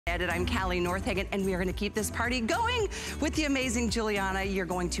I'm Callie Northagen, and we are gonna keep this party going with the amazing Juliana. You're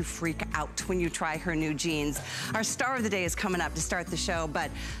going to freak out when you try her new jeans. Our star of the day is coming up to start the show,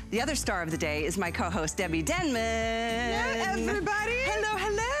 but the other star of the day is my co-host, Debbie Denman. Yeah, everybody. Hello,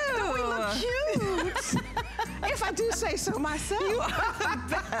 hello. Don't we look cute? If I do say so myself. You are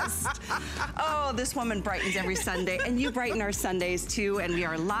the best. Oh, this woman brightens every Sunday, and you brighten our Sundays too, and we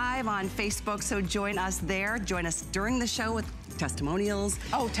are live on Facebook, so join us there. Join us during the show with testimonials.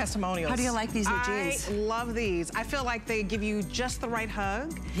 Oh, testimonials. How do you like these new jeans? I love these. I feel like they give you just the right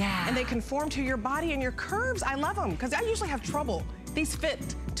hug. Yeah. And they conform to your body and your curves. I love them, because I usually have trouble. These fit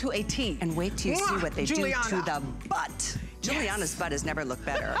to a T. And wait till you see what they Juliana. do to the butt. Juliana's butt has never looked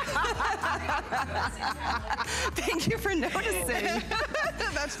better. Thank you for noticing.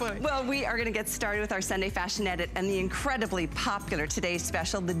 That's funny. Well, we are gonna get started with our Sunday Fashion Edit and the incredibly popular today's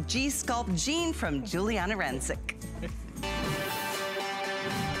special, the G-Sculpt jean from Juliana Rancic.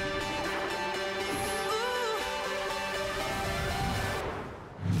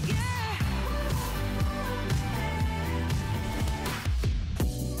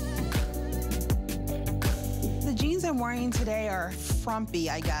 The jeans I'm wearing today are frumpy,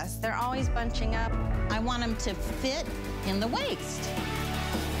 I guess. They're always bunching up. I want them to fit in the waist.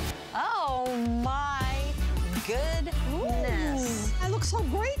 Oh my goodness. I look so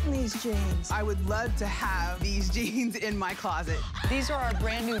great in these jeans. I would love to have these jeans in my closet. These are our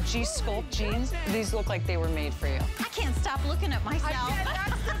brand new G-Sculpt jeans. These look like they were made for you. I can't stop looking at myself.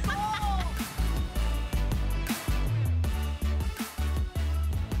 That's the goal.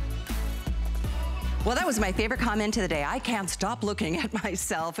 Well, that was my favorite comment of the day. I can't stop looking at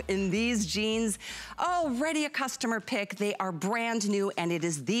myself in these jeans. Already a customer pick. They are brand new, and it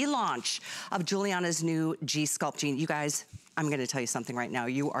is the launch of Juliana's new G-Sculpt jean. You guys, I'm gonna tell you something right now.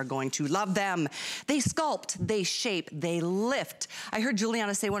 You are going to love them. They sculpt, they shape, they lift. I heard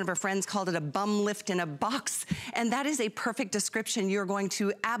Juliana say one of her friends called it a bum lift in a box, and that is a perfect description. You're going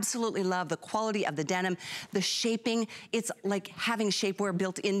to absolutely love the quality of the denim, the shaping. It's like having shapewear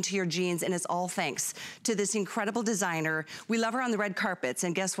built into your jeans, and it's all thanks to this incredible designer. We love her on the red carpets,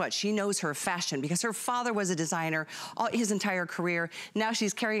 and guess what? She knows her fashion because her father was a designer his entire career. Now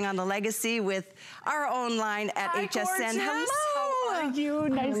she's carrying on the legacy with our own line at HSN. Gorgeous. Hello. How are you?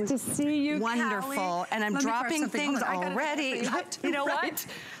 Nice to see you, Wonderful. Callie. And I'm dropping things already. You know what?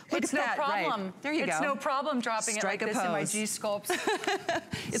 Look It's at no that, problem. Right. There you go. It's no problem dropping Strike it like this in my pose. G-Sculpts.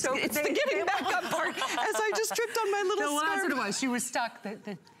 It's the getting back up part as I just tripped on my little That's scarf. what it was. She was stuck.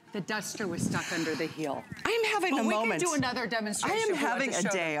 The duster was stuck under the heel. I'm having a moment. We can do another demonstration. I am having a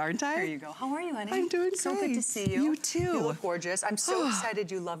day, aren't I? Here you go. How are you, honey? I'm doing So great. good to see you. You too. You look gorgeous. I'm so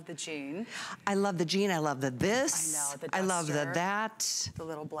excited you love the jean. I love the jean. I love the this. I know, the I love the duster. that. The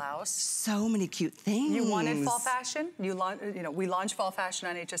little blouse. So many cute things. You wanted fall fashion. We launched fall fashion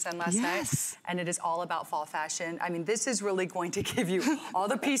on HSN last night, and it is all about fall fashion. I mean, this is really going to give you all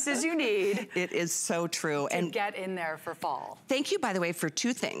the pieces you need. It is so true. And get in there for fall. Thank you, by the way, for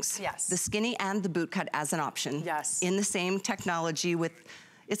two things. Yes. The skinny and the boot cut as an option. Yes. In the same technology with,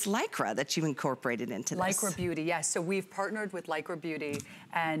 it's Lycra that you incorporated into this. Lycra Beauty, yes. So we've partnered with Lycra Beauty,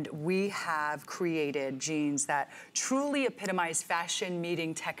 and we have created jeans that truly epitomize fashion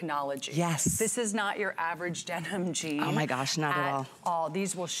meeting technology. Yes. This is not your average denim jean. Oh my gosh, not at all.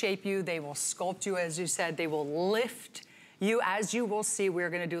 These will shape you, they will sculpt you, as you said, they will lift you. As you will see, we're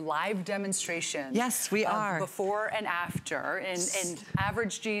gonna do live demonstrations. Yes, we are. Before and after in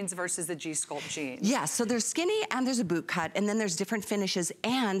average jeans versus the G-Sculpt jeans. Yeah, so there's skinny and there's a boot cut, and then there's different finishes,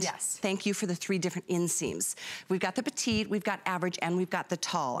 and thank you for the 3 different inseams. We've got the petite, we've got average, and we've got the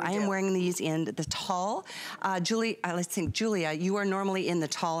tall. I am wearing these in the tall. Let's think, Julia, you are normally in the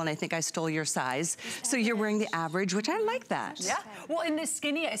tall, and I think I stole your size. So you're wearing the average, which I like that. Yeah, well, in the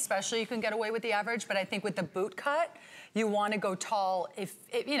skinny especially, you can get away with the average, but I think with the boot cut, you want to go tall if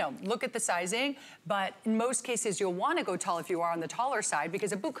look at the sizing, but in most cases you'll want to go tall if you are on the taller side,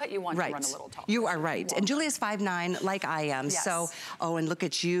 because a boot cut you want to run a little tall. You are right. And Julia's 5'9", like I am. Yes. So, and look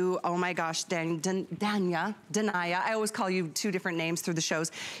at you. Oh my gosh, Dania, I always call you 2 different names through the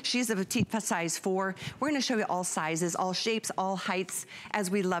shows. She's a petite size 4. We're gonna show you all sizes, all shapes, all heights,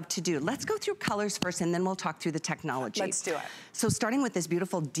 as we love to do. Let's go through colors first, and then we'll talk through the technology. Let's do it. So starting with this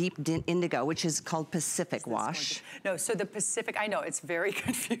beautiful deep indigo, which is called Pacific Wash. No, so the Pacific, I know, it's very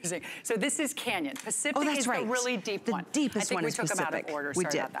confusing. So this is Canyon. Pacific is the really deep one. The deepest one is Pacific. I think we took them out of order,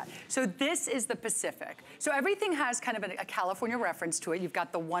 sorry about that. So this is the Pacific. So everything has kind of a California reference to it. You've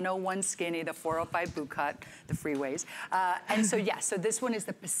got the 101 skinny, the 405 boot cut, the freeways. And so, yes, so this one is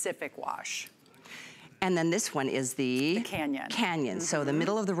the Pacific Wash. And then this one is the Canyon. Canyon. So the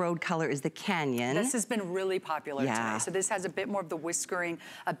middle of the road color is the Canyon. This has been really popular today. So this has a bit more of the whiskering,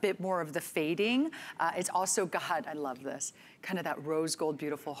 a bit more of the fading. It's also got, I love this, kind of that rose gold,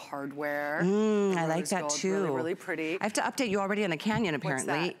 beautiful hardware. I like that gold, too. Really, really pretty. I have to update you already on the Canyon,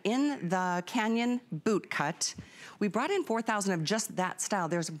 apparently. In the Canyon boot cut, we brought in 4,000 of just that style.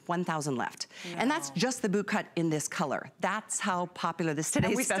 There's 1,000 left. No. And that's just the boot cut in this color. That's how popular this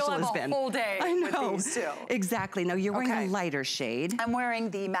today's special has been. We still have a whole day with these too. Exactly. Now you're wearing a lighter shade. I'm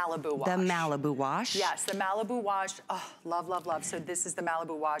wearing the Malibu wash. The Malibu wash. Yes, the Malibu wash. Oh, love, love, love. So this is the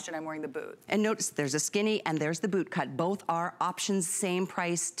Malibu wash and I'm wearing the boot. And notice there's a skinny and there's the boot cut. Both are options, same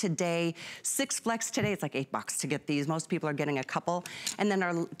price today. 6 flex today, it's like $8 to get these. Most people are getting a couple. And then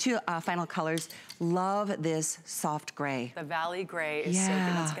our two final colors. Love this soft gray. The Valley Gray is so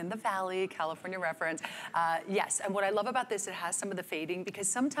good. Once again, the Valley, California reference. Yes, and what I love about this, it has some of the fading because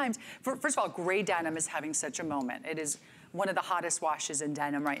sometimes, first of all, gray denim is having such a moment. It is one of the hottest washes in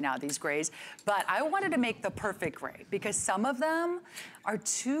denim right now, these grays. But I wanted to make the perfect gray because some of them are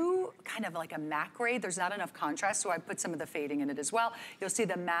too kind of like a matte gray. There's not enough contrast, so I put some of the fading in it as well. You'll see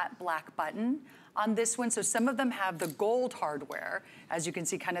the matte black button on this one. So some of them have the gold hardware, as you can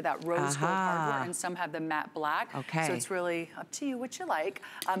see, kind of that rose gold hardware, and some have the matte black. Okay. So it's really up to you what you like.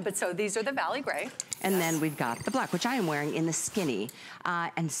 But so these are the Valley Gray. And then we've got the black, which I am wearing in the skinny.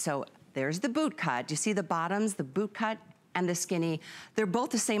 And so there's the boot cut. You see the bottoms, the boot cut, and the skinny. They're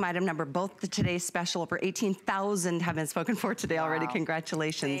both the same item number, both the today's special. Over 18,000 have been spoken for today already.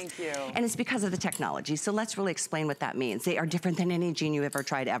 Congratulations. Thank you. And it's because of the technology. So let's really explain what that means. They are different than any jean you ever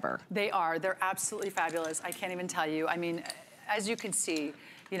tried ever. They are. They're absolutely fabulous. I can't even tell you. I mean, as you can see,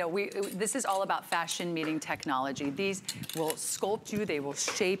 you know, this is all about fashion meeting technology. These will sculpt you, they will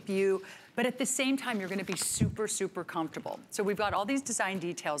shape you, but at the same time, you're gonna be super, super comfortable. So we've got all these design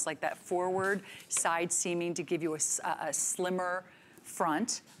details like that forward side seaming to give you a slimmer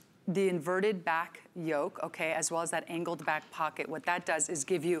front, the inverted back yoke, okay, as well as that angled back pocket. What that does is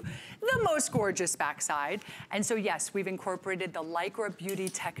give you the most gorgeous backside. And so yes, we've incorporated the Lycra Beauty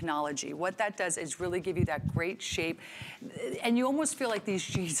technology. What that does is really give you that great shape. And you almost feel like these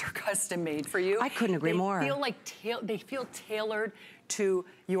jeans are custom made for you. I couldn't agree more. They feel tailored to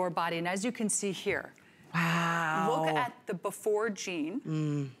your body. And as you can see here, wow. Look at the before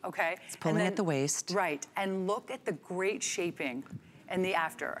jean, okay? It's pulling at the waist. Right, and look at the great shaping and the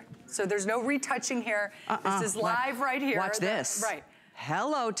after. So there's no retouching here. This is live right here. Watch this. Right.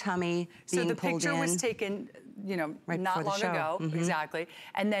 Hello, tummy being So the pulled picture in. was taken, you know, right not long ago. Mm-hmm. Exactly.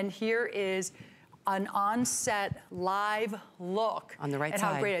 And then here is an on-set live look on the right at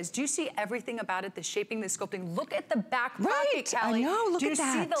side. How great it is. Do you see everything about it? The shaping, the sculpting. Look at the back pocket, Callie. I know, look at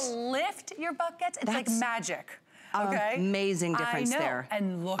that. Do you see the lift your butt gets? It's like magic. Okay? Amazing difference there.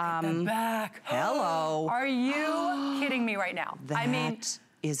 And look at the back. Hello. Are you kidding me right now? That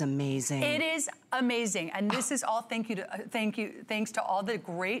is amazing. It is amazing. And this is all thanks to all the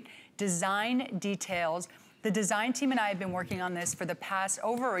great design details. The design team and I have been working on this for the past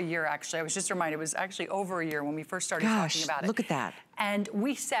over a year, actually. I was just reminded, it was actually over a year when we first started talking about it. Look at that. And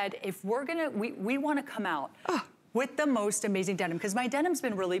we said, if we're gonna, we wanna come out with the most amazing denim, because my denim's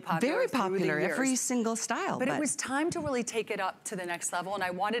been really popular. Very popular, through the years. every single style. But it was time to really take it up to the next level, and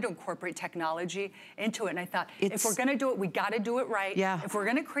I wanted to incorporate technology into it. And I thought, if we're gonna do it, we gotta do it right. Yeah. If we're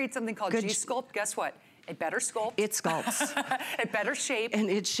gonna create something called G-Sculpt, guess what? It better sculpt. It sculpts. It better shape. And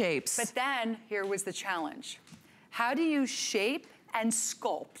it shapes. But then, here was the challenge. How do you shape and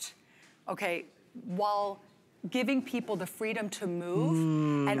sculpt, okay, while giving people the freedom to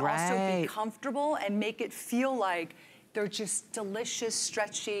move and also be comfortable and make it feel like they're just delicious,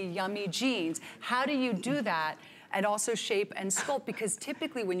 stretchy, yummy jeans? How do you do that and also shape and sculpt? Because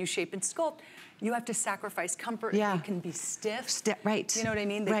typically when you shape and sculpt, you have to sacrifice comfort. Yeah. They can be stiff. Right. You know what I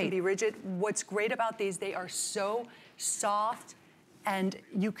mean? They can be rigid. What's great about these, they are so soft and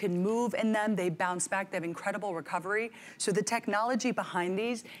you can move in them. They bounce back. They have incredible recovery. So the technology behind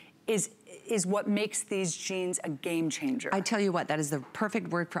these is what makes these jeans a game changer. I tell you what, that is the perfect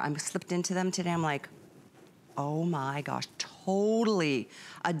word for, I slipped into them today. I'm like, oh my gosh, totally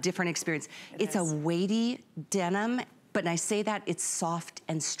a different experience. It's a weighty denim, but I say that it's soft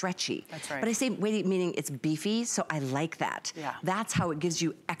and stretchy. That's right. But I say weighty meaning it's beefy, so I like that. Yeah. That's how it gives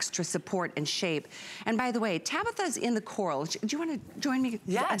you extra support and shape. And by the way, Tabitha's in the coral. Do you want to join me,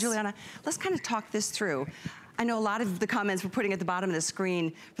 Juliana? Let's kind of talk this through. I know a lot of the comments we're putting at the bottom of the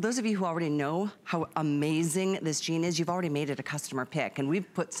screen. For those of you who already know how amazing this jean is, you've already made it a customer pick. And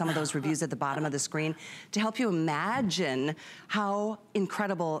we've put some of those reviews at the bottom of the screen to help you imagine how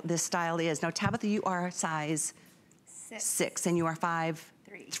incredible this style is. Now, Tabitha, you are size 6 and you are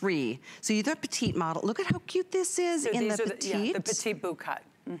 5'3". 8'3". So you're the petite model. Look at how cute this is in the petite. The petite boot cut.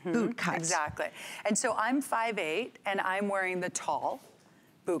 Boot cut. Exactly. And so I'm 5'8", and I'm wearing the tall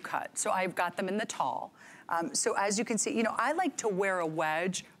boot cut. So I've got them in the tall. So as you can see, you know, I like to wear a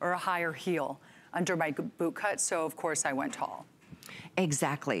wedge or a higher heel under my boot cut, so of course I went tall.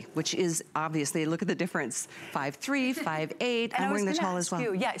 Exactly, which is obviously, look at the difference. 5'3", 5'8", I'm wearing the tall as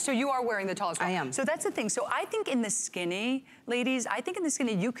well. Yeah, so you are wearing the tall as well. I am. So that's the thing. So I think in the skinny, ladies, I think in the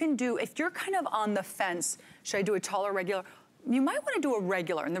skinny you can do, if you're kind of on the fence, should I do a tall or regular? You might want to do a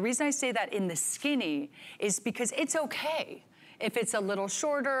regular. And the reason I say that in the skinny is because it's okay. If it's a little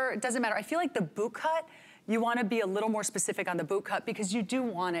shorter, it doesn't matter. I feel like the boot cut, you want to be a little more specific on the boot cut because you do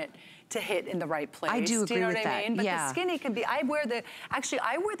want it to hit in the right place. I do agree with that. Do you know what I mean? But the skinny can be, I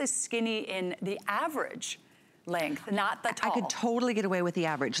wear the skinny in the average length, not the tall. I could totally get away with the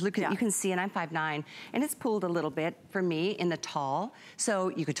average. Look, you can see, and I'm 5'9", and it's pulled a little bit for me in the tall, so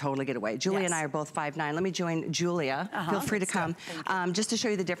you could totally get away. Julia and I are both 5'9". Let me join Julia. Feel free to come. Just to show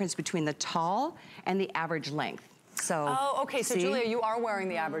you the difference between the tall and the average length. So, oh, okay, so Julia, you are wearing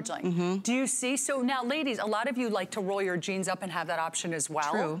the average length. Do you see? So now, ladies, a lot of you like to roll your jeans up and have that option as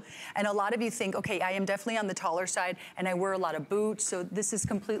well. True. And a lot of you think, okay, I am definitely on the taller side, and I wear a lot of boots, so this is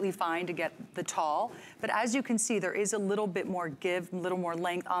completely fine to get the tall. But as you can see, there is a little bit more give, a little more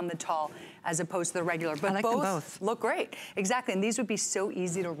length on the tall as opposed to the regular. But I like both look great. Exactly, and these would be so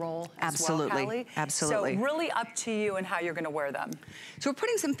easy to roll as well, Callie. Absolutely. So really up to you and how you're gonna wear them. So we're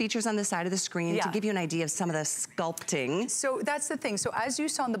putting some features on the side of the screen to give you an idea of some of the sculpting. So that's the thing. So as you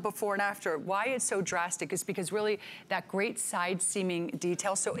saw in the before and after, why it's so drastic is because really that great side seaming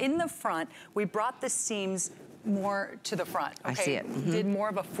detail. So in the front, we brought the seams more to the front. Okay? I see it. Did more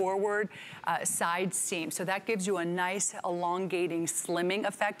of a forward side seam. So that gives you a nice elongating slimming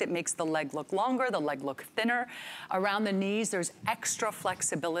effect. It makes the leg look longer, the leg look thinner. Around the knees, there's extra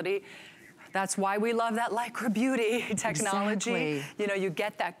flexibility. That's why we love that Lycra Beauty technology. Exactly. You know, you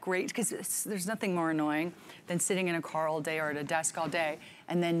get that great, because there's nothing more annoying than sitting in a car all day or at a desk all day,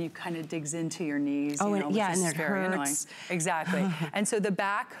 and then you kind of digs into your knees. Oh, you know, and, yeah, and it very hurts. Annoying. Exactly. And so the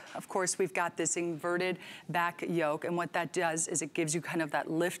back, of course, we've got this inverted back yoke, and what that does is it gives you kind of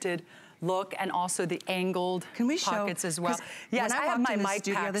that lifted look and also the angled pockets as well. Yes, when I have walked my in the mic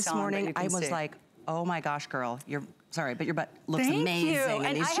studio this morning, I was like, oh my gosh, girl, sorry, but your butt looks amazing. Thank you.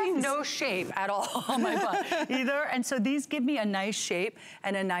 And I have no shape at all on my butt either. And so these give me a nice shape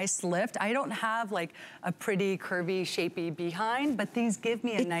and a nice lift. I don't have like a pretty curvy, shapy behind, but these give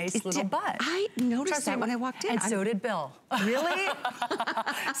me a nice little butt. I noticed that when I walked in. And so did Bill. Really?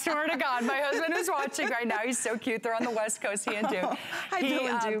 Swear to God, my husband is watching right now. He's so cute. They're on the West Coast, he and Duke. Hi, Bill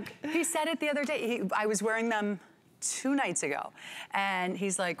and Duke. He said it the other day. I was wearing them 2 nights ago. And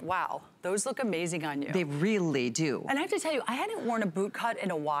he's like, wow, those look amazing on you. They really do. And I have to tell you, I hadn't worn a boot cut in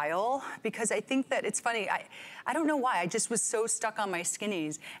a while because I think that it's funny. I don't know why. I just was so stuck on my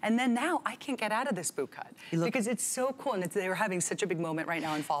skinnies. And then now I can't get out of this boot cut because it's so cool. And they're having such a big moment right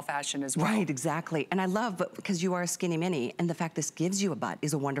now in fall fashion as well. Right, exactly. And I love, because you are a skinny mini, and the fact this gives you a butt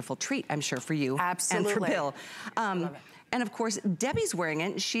is a wonderful treat, I'm sure, for you. Absolutely. And for Bill. And of course, Debbie's wearing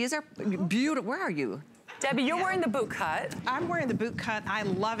it. She is our beautiful, where are you? Debbie, you're wearing the boot cut. I'm wearing the boot cut. I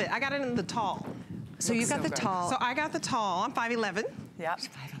love it. I got it in the tall. So you got the tall. So I got the tall. I'm 5'11". Yep.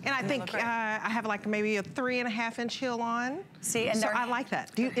 And I think I have like maybe a 3.5-inch heel on. See, and so I like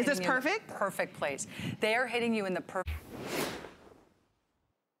that. Is this perfect? Perfect place. They are hitting you in the perfect.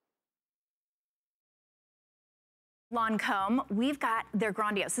 Lancome, we've got their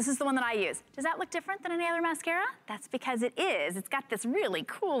Grandiose. This is the one that I use. Does that look different than any other mascara? That's because it is. It's got this really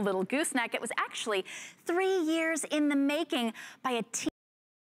cool little gooseneck. It was actually 3 years in the making by a team.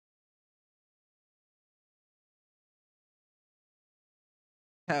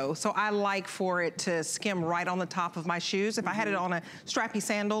 So I like for it to skim right on the top of my shoes. If I had it on a strappy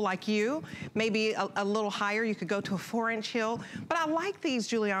sandal like you, maybe a little higher, you could go to a 4-inch heel. But I like these,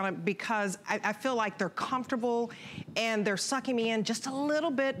 Juliana, because I feel like they're comfortable and they're sucking me in just a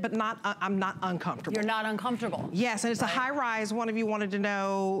little bit, but I'm not uncomfortable. You're not uncomfortable. Yes, and it's a high rise. One of you wanted to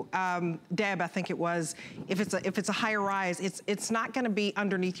know, Deb, I think it was, if it's a higher rise, it's not gonna be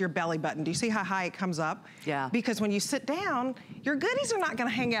underneath your belly button. Do you see how high it comes up? Yeah. Because when you sit down, your goodies are not gonna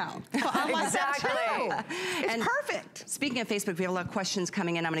hang out. So I like that too. It's perfect. Speaking of Facebook, we have a lot of questions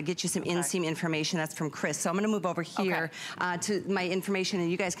coming in. I'm gonna get you some inseam information. That's from Chris. So I'm gonna move over here to my information,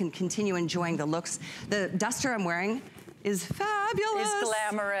 and you guys can continue enjoying the looks. The duster I'm wearing is fabulous. Is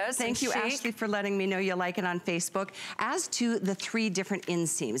glamorous. Thank you, Ashley, for letting me know you like it on Facebook. As to the 3 different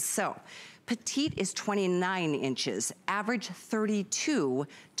inseams. So, petite is 29 inches, average 32,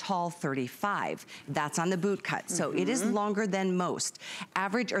 tall 35. That's on the boot cut, so it is longer than most.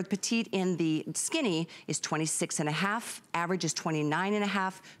 Average or petite in the skinny is 26.5, average is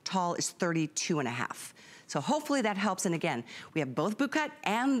 29.5, tall is 32.5. So hopefully that helps. And again, we have both boot cut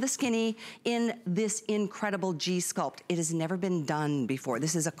and the skinny in this incredible G sculpt. It has never been done before.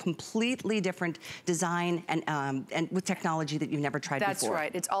 This is a completely different design and with technology that you've never tried before. That's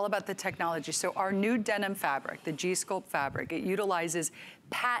right. It's all about the technology. So our new denim fabric, the G sculpt fabric, it utilizes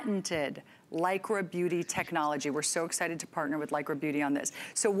patented Lycra Beauty technology. We're so excited to partner with Lycra Beauty on this.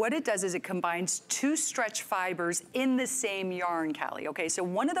 So what it does is it combines 2 stretch fibers in the same yarn, Callie, okay? So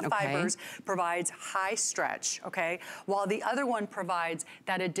one of the fibers provides high stretch, okay? While the other one provides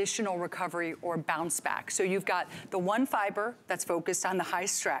that additional recovery or bounce back. So you've got the one fiber that's focused on the high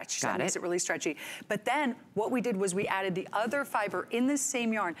stretch. That makes it really stretchy. But then what we did was we added the other fiber in the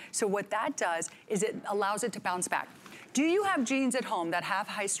same yarn. So what that does is it allows it to bounce back. Do you have jeans at home that have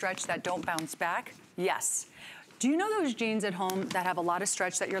high stretch that don't bounce back? Yes. Do you know those jeans at home that have a lot of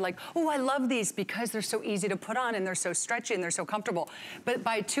stretch that you're like, oh, I love these because they're so easy to put on and they're so stretchy and they're so comfortable. But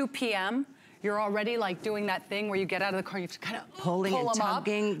by 2 p.m., you're already like doing that thing where you get out of the car, you have to kind of pulling and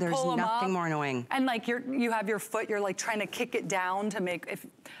tugging. There's nothing more annoying. And like you have your foot, you're like trying to kick it down to make,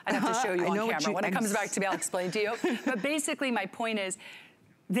 I'd have to show you on camera. When it comes back to me, I'll explain to you. But basically my point is,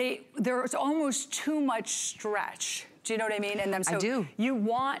 there's almost too much stretch. Do you know what I mean? And then so I do. You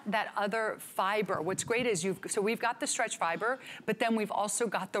want that other fiber. What's great is so we've got the stretch fiber, but then we've also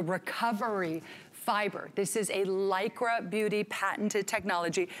got the recovery fiber. This is a Lycra Beauty patented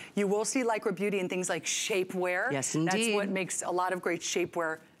technology. You will see Lycra Beauty in things like shapewear. Yes, indeed. That's what makes a lot of great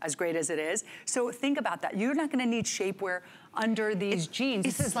shapewear as great as it is. So think about that. You're not gonna need shapewear under these jeans.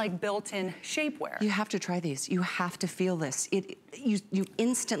 This is like built-in shapewear. You have to try these. You have to feel this. You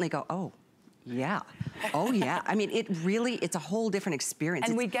instantly go, oh. Yeah. Oh, yeah. I mean, it's a whole different experience.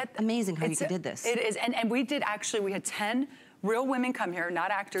 And it's amazing how you did this. It is. And we did actually, we had 10 real women come here,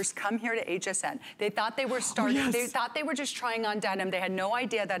 not actors, come here to HSN. They thought they were starting, they thought they were just trying on denim. They had no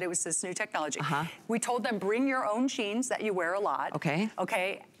idea that it was this new technology. We told them, bring your own jeans that you wear a lot. Okay.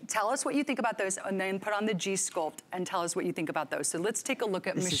 Okay. Tell us what you think about those, and then put on the G sculpt and tell us what you think about those. So let's take a look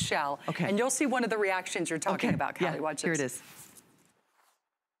at Michelle. And you'll see one of the reactions you're talking about, Callie. Watch this. Here it is.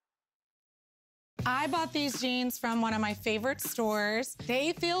 I bought these jeans from one of my favorite stores.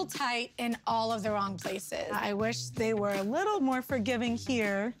 They feel tight in all of the wrong places. I wish they were a little more forgiving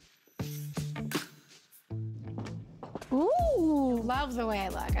here. Ooh, love the way I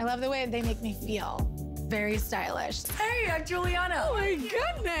look. I love the way they make me feel. Very stylish. Hey, I'm Juliana. Oh my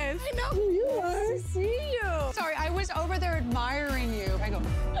goodness. I know who you are. Nice to see you. Sorry, I was over there admiring you. I go,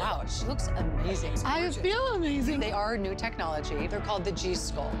 wow, she looks amazing. I feel amazing. They are new technology. They're called the G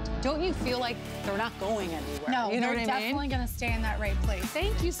sculpt. Don't you feel like they're not going anywhere? No, you know they're what I mean? definitely gonna stay in that right place.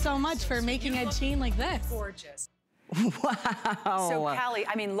 Thank you so much for making a jean like this. Gorgeous. Wow. So Callie,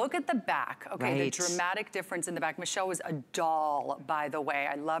 I mean, look at the back, okay? The dramatic difference in the back. Michelle was a doll, by the way.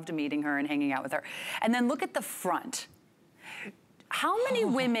 I loved meeting her and hanging out with her. And then look at the front. How many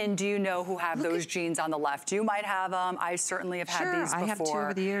women do you know who have those jeans on the left? You might have them. I certainly have had these before. I have 2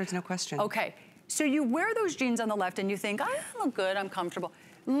 over the years, no question. Okay, so you wear those jeans on the left and you think, I look good, I'm comfortable.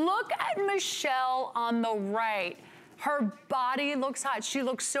 Look at Michelle on the right. Her body looks hot. She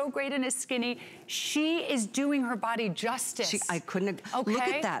looks so great in a skinny. She is doing her body justice. I couldn't, look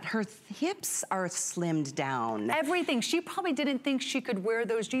at that. Her hips are slimmed down. Everything. She probably didn't think she could wear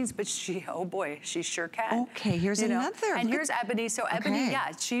those jeans, but oh boy, she sure can. Okay, here's another. And here's Ebony. So Ebony,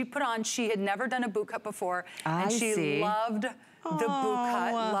 yeah, she put on, she had never done a boot cut before. And she loved the boot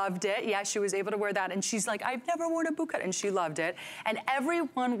cut, loved it. Yeah, she was able to wear that. And she's like, I've never worn a boot cut. And she loved it. And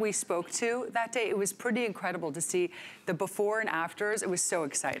everyone we spoke to that day, it was pretty incredible to see the before and afters. It was so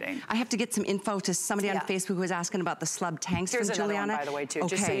exciting. I have to get some info to somebody on Facebook who was asking about the slub tanks from Juliana. Here's another one, by the way, too,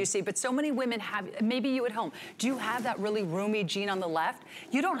 just so you see. But so many women have, maybe you at home, do you have that really roomy jean on the left?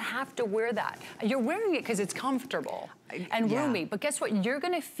 You don't have to wear that. You're wearing it because it's comfortable and roomy. But guess what? You're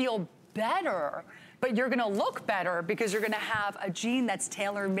going to feel better, but you're gonna look better because you're gonna have a jean that's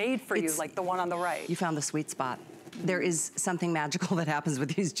tailor-made for you, like the one on the right. You found the sweet spot. There is something magical that happens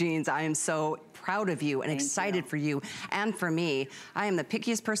with these jeans. I am so proud of you and excited for you and for me. I am the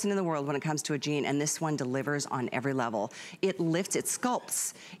pickiest person in the world when it comes to a jean, and this one delivers on every level. It lifts, it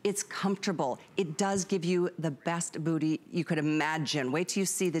sculpts, it's comfortable. It does give you the best booty you could imagine. Wait till you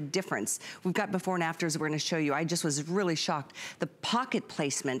see the difference. We've got before and afters we're gonna show you. I just was really shocked. The pocket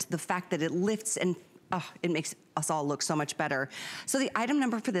placement, the fact that it lifts and oh, it makes us all look so much better. So the item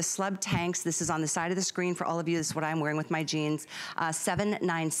number for this slub tanks, this is on the side of the screen for all of you. This is what I'm wearing with my jeans,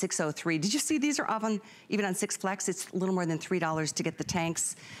 79603. Did you see these are off on, even on 6 Flex? It's a little more than $3 to get the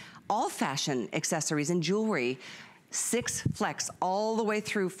tanks. All fashion accessories and jewelry, 6 Flex all the way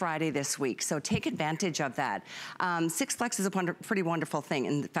through Friday this week. So take advantage of that. 6 Flex is a pretty wonderful thing.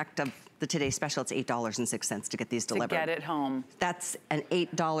 In fact, of the Today Special, it's $8.06 to get these delivered. To get it home. That's an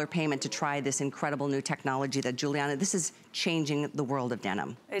 $8 payment to try this incredible new technology that Giuliana, this is changing the world of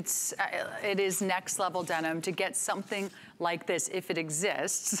denim. It is next level denim. To get something like this, if it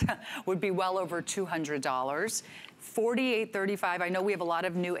exists, would be well over $200. $48.35. I know we have a lot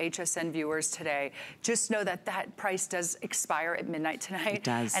of new HSN viewers today. Just know that that price does expire at midnight tonight. It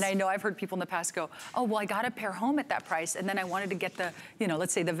does. And I know I've heard people in the past go, oh, well, I got a pair home at that price, and then I wanted to get the, you know,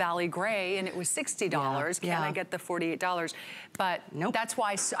 let's say the Valley Gray, and it was $60. Can I get the $48? But nope. That's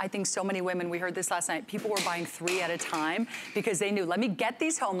why I think so many women, we heard this last night, people were buying 3 at a time because they knew, let me get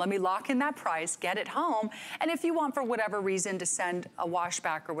these home, let me lock in that price, get it home. And if you want, for whatever reason, to send a wash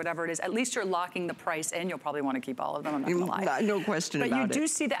back or whatever it is, at least you're locking the price in. You'll probably want to keep all of them, I'm not gonna lie. No question about it. But you do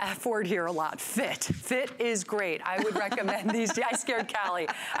see the F word here a lot, fit. Fit is great. I would recommend these. I scared Callie.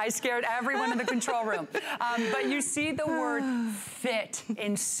 I scared everyone in the control room. But you see the word fit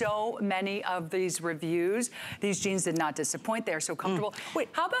in so many of these reviews. These jeans did not disappoint. They're so comfortable. Wait,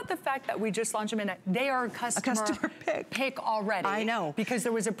 how about the fact that we just launched them in they are a customer pick already. I know. Because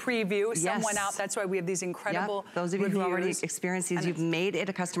there was a preview. Yes. Some went out. That's why we have these incredible Those of you who already experienced these, you've made it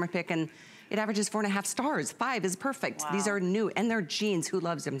a customer pick, and it averages 4.5 stars. 5 is perfect. Wow. These are new, and they're jeans. Who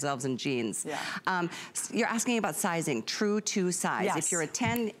loves themselves in jeans? Yeah. You're asking about sizing, true to size. Yes. If you're a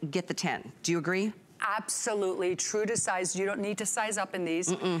 10, get the 10. Do you agree? Absolutely, true to size. You don't need to size up in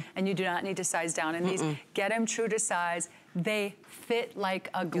these, and you do not need to size down in these. Get them true to size. They fit like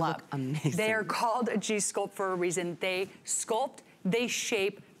a glove. You look amazing. They are called a G-Sculpt for a reason. They sculpt, they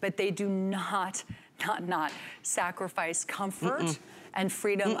shape, but they do not sacrifice comfort and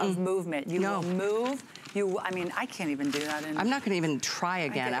freedom of movement. You will move. I mean, I can't even do that. I'm not going to even try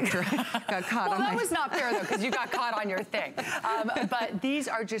again after I got caught on my... Well, that was not fair, though, because you got caught on your thing. But these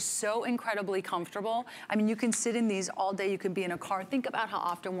are just so incredibly comfortable. I mean, you can sit in these all day. You can be in a car. Think about how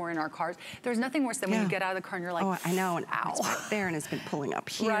often we're in our cars. There's nothing worse than when you get out of the car and you're like, oh, I know. And ow. it's right there, and it's been pulling up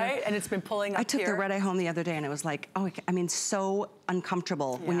here. Right, and it's been pulling up here. I took the red eye home the other day, and it was like, oh, I mean, so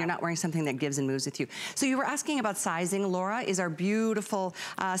uncomfortable when you're not wearing something that gives and moves with you. So you were asking about sizing. Laura is our beautiful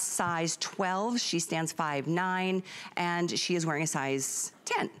size 12. She stands 5'9", and she is wearing a size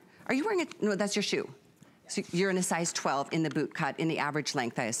 10. Are you wearing no, that's your shoe. So you're in a size 12 in the boot cut, in the average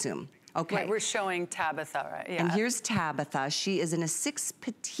length, I assume. Okay. Wait, we're showing Tabitha, right? Yeah. And here's Tabitha. She is in a 6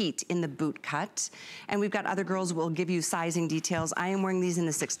 petite in the boot cut. And we've got other girls who will give you sizing details. I am wearing these in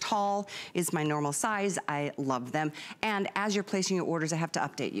the 6 tall. Is my normal size. I love them. And as you're placing your orders, I have to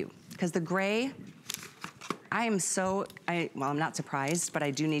update you. Because the gray, I am so, well, I'm not surprised, but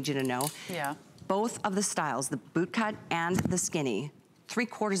I do need you to know. Yeah. Both of the styles, the boot cut and the skinny,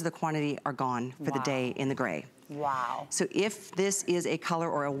 3/4 of the quantity are gone for the day in the gray. Wow. So if this is a color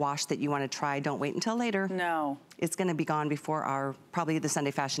or a wash that you want to try, don't wait until later. No. It's going to be gone before probably the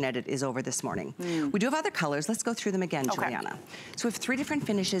Sunday Fashion Edit is over this morning. We do have other colors. Let's go through them again, Giuliana. So we have 3 different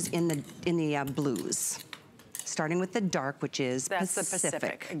finishes in the blues. Starting with the dark, which is That's the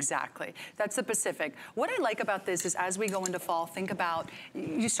Pacific, exactly. That's the Pacific. What I like about this is as we go into fall, think about,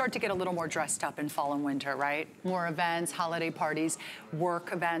 you start to get a little more dressed up in fall and winter, right? More events, holiday parties,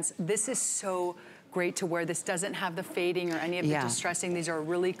 work events. This is so great to wear. This doesn't have the fading or any of the distressing. These are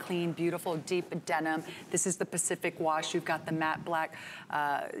really clean, beautiful, deep denim. This is the Pacific wash. You've got the matte black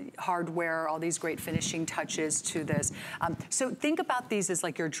hardware, all these great finishing touches to this. So think about these as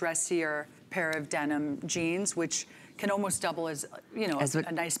like your dressier pair of denim jeans, which can almost double as, you know,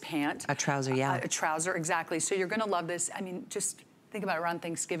 a nice pant. A trouser, yeah. A trouser, exactly. So you're gonna love this. I mean, just think about it, around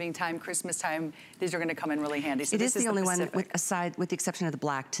Thanksgiving time, Christmas time, these are gonna come in really handy. So it is the only one, with the exception of the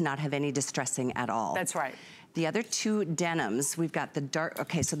black, to not have any distressing at all. That's right. The other 2 denims, we've got the dark,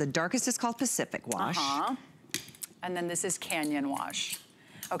 okay, so the darkest is called Pacific Wash. And then this is Canyon Wash.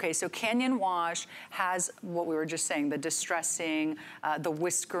 Okay, so Canyon Wash has what we were just saying, the distressing, the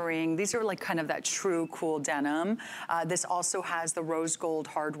whiskering. These are like kind of that true cool denim. This also has the rose gold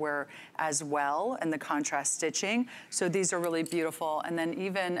hardware as well and the contrast stitching. So these are really beautiful. And then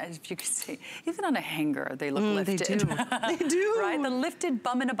even, if you can see, even on a hanger, they look lifted. They do, they do. Right, the lifted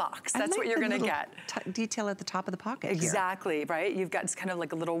bum in a box. That's what you're gonna get. Detail at the top of the pocket Exactly, here. Right? You've got, it's kind of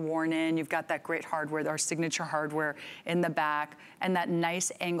like a little worn in. You've got that great hardware, our signature hardware in the back, and that nice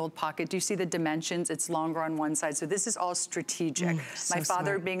angled pocket. Do you see the dimensions? It's longer on one side. So this is all strategic. My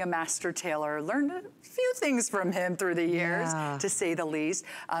father, being a master tailor, learned a few things from him through the years, to say the least.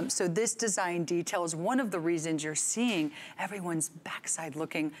 So this design detail is one of the reasons you're seeing everyone's backside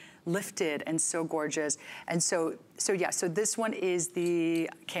looking lifted and so gorgeous. And so this one is the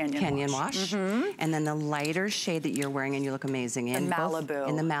Canyon Wash. And then the lighter shade that you're wearing and you look amazing in. The Malibu.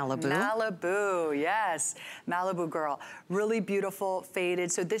 In the Malibu. Malibu, yes. Malibu girl. Really beautiful,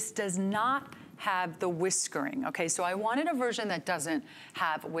 faded. So this does not have the whiskering, okay? So I wanted a version that doesn't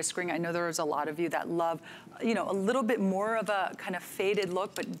have whiskering. I know there's a lot of you that love, you know, a little bit more of a kind of faded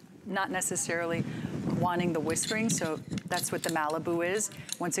look, but not necessarily wanting the whiskering. So that's what the Malibu is.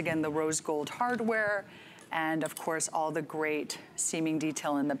 Once again, the rose gold hardware, and of course, all the great seaming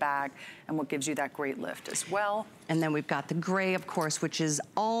detail in the back, and what gives you that great lift as well. And then we've got the gray, of course, which is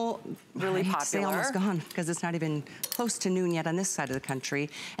all really popular. Almost gone, because it's not even close to noon yet on this side of the country.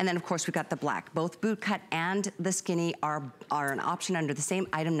 And then, of course, we've got the black. Both boot cut and the skinny are an option under the same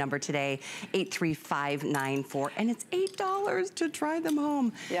item number today, 83594. And it's $8 to try them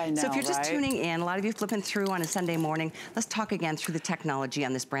home. Yeah, I know, so if you're just tuning in, a lot of you flipping through on a Sunday morning, let's talk again through the technology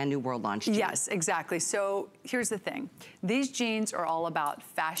on this brand new world launch jean. Yes, exactly. So here's the thing. These jeans are all about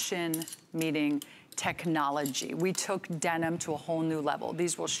fashion meeting technology. We took denim to a whole new level.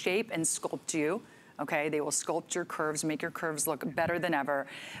 These will shape and sculpt you, okay? They will sculpt your curves, make your curves look better than ever,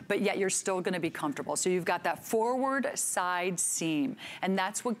 but yet you're still gonna be comfortable. So you've got that forward side seam, and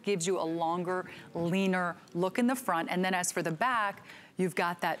that's what gives you a longer, leaner look in the front. And then as for the back, you've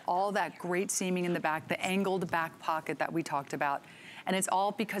got all that great seaming in the back, the angled back pocket that we talked about. And it's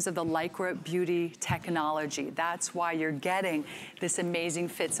all because of the Lycra Beauty technology. That's why you're getting this amazing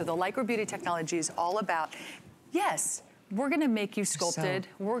fit. So the Lycra Beauty technology is all about, yes, we're gonna make you sculpted,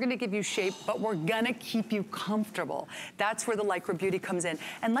 we're gonna give you shape, but we're gonna keep you comfortable. That's where the Lycra Beauty comes in.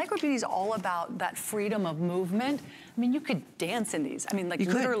 And Lycra Beauty is all about that freedom of movement. I mean, you could dance in these. I mean, like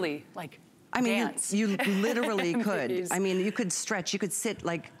literally, like, I mean, dance. you literally could. I mean, you could stretch. You could sit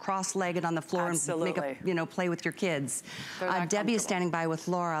like cross-legged on the floor and make a, play with your kids. Debbie is standing by with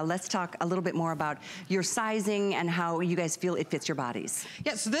Laura. Let's talk a little bit more about your sizing and how you guys feel it fits your bodies.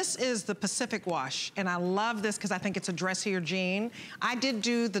 Yes, this is the Pacific Wash, and I love this because I think it's a dressier jean. I did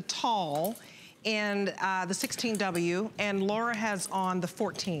do the tall and the 16W, and Laura has on the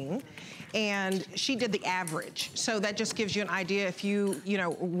 14. And she did the average. So that just gives you an idea if you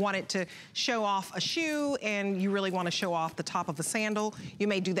wanted to show off a shoe and you really want to show off the top of a sandal, you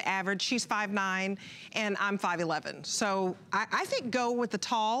may do the average. She's 5'9", and I'm 5'11". So I think go with the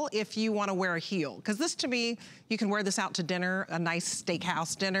tall if you want to wear a heel. Because this, to me, you can wear this out to dinner, a nice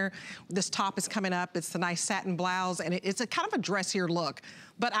steakhouse dinner. This top is coming up. It's a nice satin blouse, and it's a kind of a dressier look.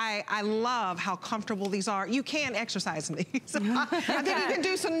 But I love how comfortable these are. You can exercise in these. I think you can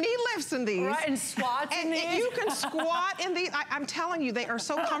do some knee lifts in these. Right, and squats in these. And you can squat in these. I'm telling you, they are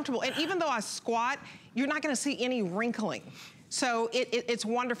so comfortable. And even though I squat, you're not gonna see any wrinkling. So it's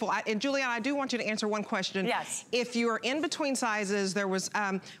wonderful. And Juliana, I do want you to answer one question. Yes. If you're in between sizes, there was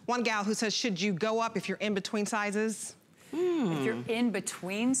one gal who says, should you go up if you're in between sizes? If you're in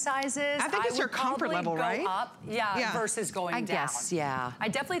between sizes, I think it's your comfort level, right? Up, versus going down. I guess, yeah. I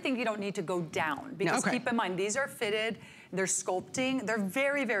definitely think you don't need to go down, because keep in mind, these are fitted, they're sculpting, they're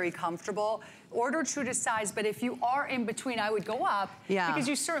very, very comfortable. Order true to size, but if you are in between, I would go up, because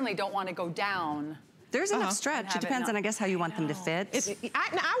you certainly don't want to go down. There's enough stretch. It depends on, I guess, how you want them to fit.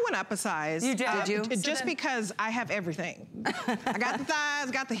 I went up a size. You did? Did you? Just because I have everything. I got the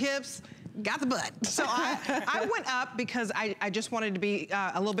thighs, got the hips, got the butt. So I went up because I just wanted to be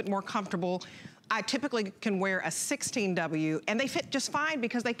a little bit more comfortable. I typically can wear a 16W, and they fit just fine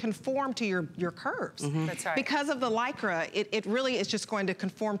because they conform to your curves. That's right. Because of the Lycra, it really is just going to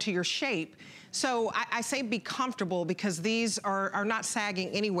conform to your shape. So I say be comfortable, because these are not sagging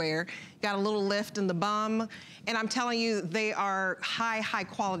anywhere. Got a little lift in the bum, and I'm telling you, they are high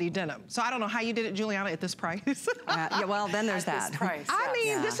quality denim. So I don't know how you did it, Juliana, at this price. Yeah, well, then there's that. This price, I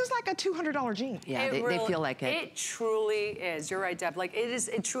mean, this is like a $200 jean. Yeah, they feel like it. It truly is. You're right, Deb. Like,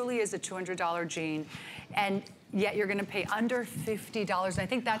 it truly is a $200 jean, and yet you're gonna pay under $50. And I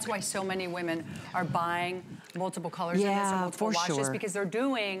think that's why so many women are buying multiple colors in this, or multiple washes, because they're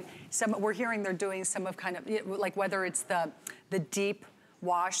doing we're hearing they're doing some of kind of, like, whether it's the deep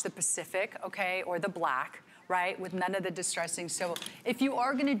wash, the Pacific, okay, or the black, right, with none of the distressing. So if you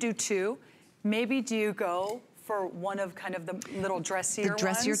are gonna do two, maybe do you go for one of kind of the little dressier ones? The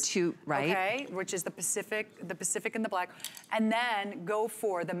dressier two, right. Okay, which is the Pacific and the black, and then go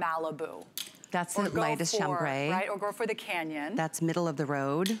for the Malibu. That's the lightest chambray. Right, or go for the Canyon. That's middle of the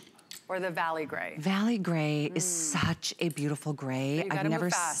road. or the Valley Gray. Valley Gray is such a beautiful gray. I've never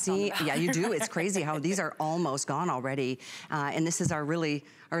seen, yeah, you do. It's crazy how these are almost gone already. And this is our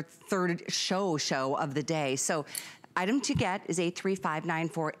third show of the day. So item to get is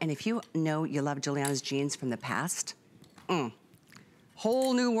 83594. And if you know you love Giuliana's jeans from the past,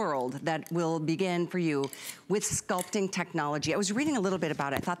 whole new world that will begin for you with sculpting technology. I was reading a little bit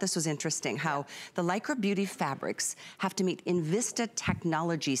about it. I thought this was interesting, how the Lycra Beauty fabrics have to meet Invista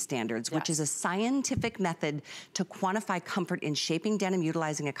technology standards, which is a scientific method to quantify comfort in shaping denim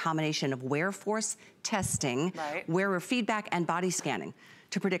utilizing a combination of wear force testing, wearer feedback, and body scanning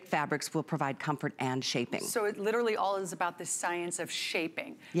to predict fabrics will provide comfort and shaping. So it literally all is about the science of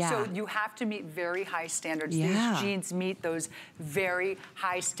shaping. So you have to meet very high standards. These jeans meet those very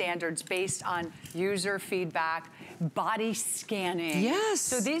high standards based on user feedback, body scanning.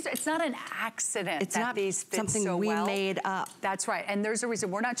 So these, it's not an accident that these fit something so we well. made up. That's right, and there's a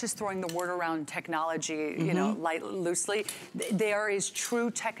reason. We're not just throwing the word around technology, you know, loosely. There is true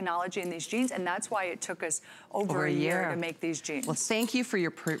technology in these jeans, and that's why it took us over a year to make these jeans. Well, thank you for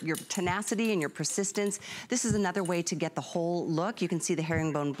your tenacity and your persistence. This is another way to get the whole look. You can see the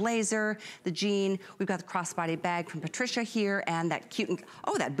herringbone blazer, the jean. We've got the crossbody bag from Patricia here, and that cute,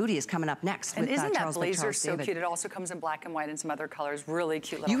 that booty is coming up next. And with, isn't that Charles blazer so cute? It also comes in black and white and some other colors. Really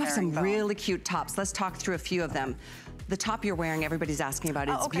cute little You have some herringbone. really cute tops. Let's talk through a few of them. The top you're wearing, everybody's asking about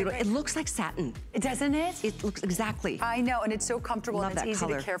it. It's beautiful. It looks like satin. Doesn't it? It looks exactly. I know, and it's so comfortable. Love and it's that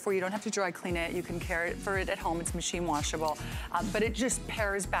easy to care for. You don't have to dry clean it. You can care for it at home. It's machine washable. But it just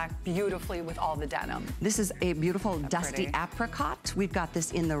pairs back beautifully with all the denim. This is a beautiful dusty apricot. We've got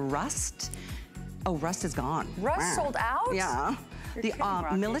this in the rust. Oh, rust is gone. Rust sold out? Yeah. You're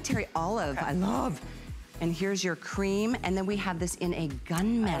the military olive, I love. And here's your cream, and then we have this in a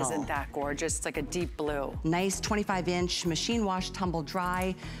gunmetal. Isn't that gorgeous? It's like a deep blue. Nice 25-inch machine wash, tumble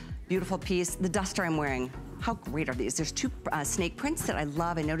dry, beautiful piece. The duster I'm wearing, how great are these? There's two snake prints that I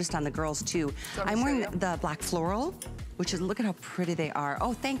love. I noticed on the girls too. I'm wearing the black floral, which is, look at how pretty they are.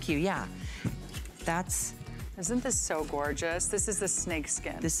 Oh, thank you, yeah. Isn't this so gorgeous? This is the snake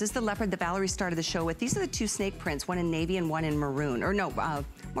skin. This is the leopard that Valerie started the show with. These are the two snake prints, one in navy and one in maroon. Or no,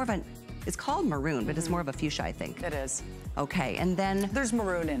 more of a, it's called maroon, but it's more of a fuchsia, I think. It is. Okay, and then... There's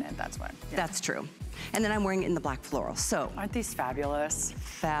maroon in it, that's why. Yeah. That's true. And then I'm wearing it in the black floral, so... Aren't these fabulous?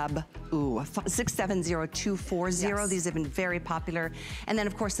 Fab. Ooh, 670240. Yes. These have been very popular. And then,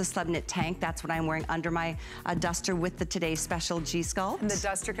 of course, the slub knit tank. That's what I'm wearing under my duster with the Today Special G-Sculpt. And the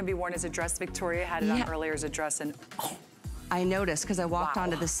duster can be worn as a dress. Victoria had it on earlier as a dress, and... I noticed because I walked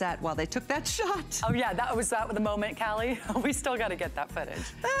onto the set while they took that shot. Oh yeah, that was the moment, Callie. We still got to get that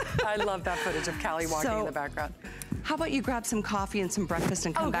footage. I love that footage of Callie walking in the background. How about you grab some coffee and some breakfast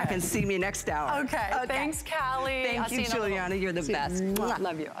and come back and see me next hour? Okay. Thanks, Callie. Thank you, Giuliana. You're the best.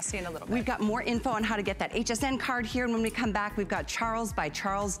 Love you. I'll see you in a little bit. We've got more info on how to get that HSN card here, and when we come back, we've got Charles by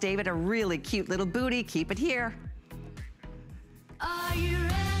Charles David, a really cute little booty. Keep it here. Are you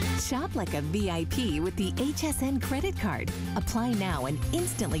ready? Shop like a VIP with the HSN credit card. Apply now and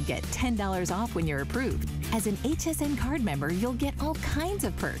instantly get $10 off when you're approved. As an HSN card member, you'll get all kinds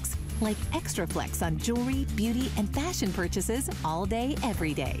of perks, like extra flex on jewelry, beauty, and fashion purchases all day,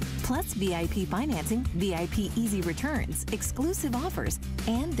 every day. Plus VIP financing, VIP easy returns, exclusive offers,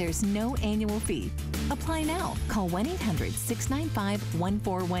 and there's no annual fee. Apply now. Call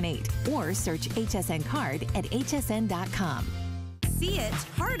 1-800-695-1418 or search HSN card at hsn.com. See it,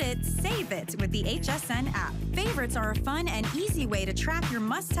 heart it, save it with the HSN app. Favorites are a fun and easy way to track your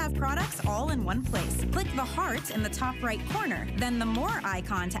must-have products all in one place. Click the heart in the top right corner, then the More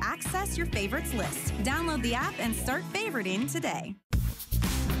icon to access your favorites list. Download the app and start favoriting today.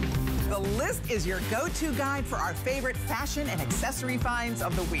 The List is your go-to guide for our favorite fashion and accessory finds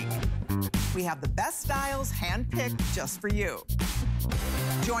of the week. We have the best styles hand-picked just for you.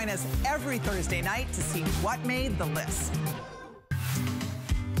 Join us every Thursday night to see what made the list.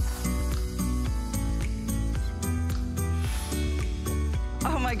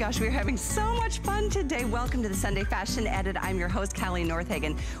 Oh my gosh, we're having so much fun today. Welcome to the Sunday Fashion Edit. I'm your host, Callie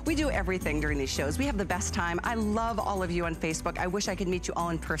Northagen. We do everything during these shows. We have the best time. I love all of you on Facebook. I wish I could meet you all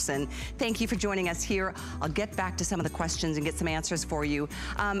in person. Thank you for joining us here. I'll get back to some of the questions and get some answers for you.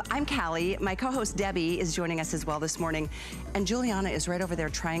 I'm Callie. My co-host Debbie is joining us as well this morning. And Giuliana is right over there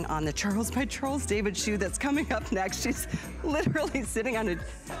trying on the Charles by Charles David shoe that's coming up next. She's literally sitting on it.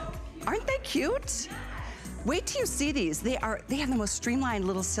 Aren't they cute? Wait till you see these. They have the most streamlined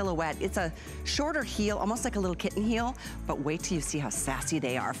little silhouette. It's a shorter heel, almost like a little kitten heel, but wait till you see how sassy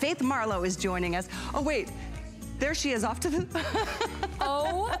they are. Faith Marlowe is joining us. Oh wait, there she is off to the...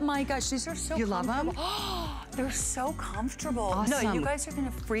 Oh my gosh, these are so You love them? They're so comfortable. Awesome. No, you guys are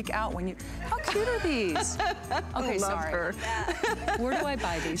gonna freak out when you, how cute are these? Okay, Love sorry. her. Where do I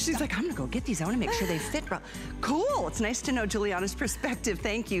buy these? She's like, I'm gonna go get these. I wanna make sure they fit well. Cool, it's nice to know Juliana's perspective.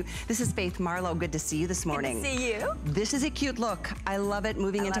 Thank you. This is Faith Marlowe. Good to see you this morning. Good to see you. This is a cute look. I love it.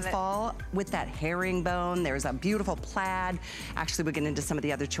 Moving into fall with that herringbone. There's a beautiful plaid. Actually, we'll get into some of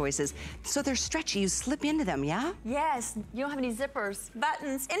the other choices. So they're stretchy. You slip into them, yeah? Yes, you don't have any zippers,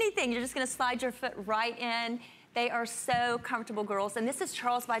 buttons, anything. You're just gonna slide your foot right in. They are so comfortable, girls. And this is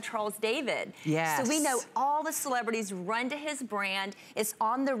Charles by Charles David. Yes. So we know all the celebrities run to his brand. It's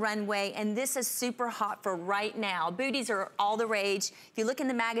on the runway, and this is super hot for right now. Booties are all the rage. If you look in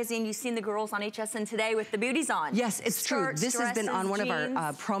the magazine, you've seen the girls on HSN today with the booties on. Yes, it's true. This has been on one of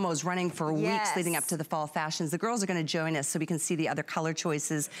our promos running for weeks leading up to the fall fashions. The girls are gonna join us so we can see the other color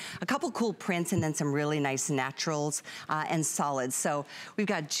choices, a couple cool prints, and then some really nice naturals and solids. So we've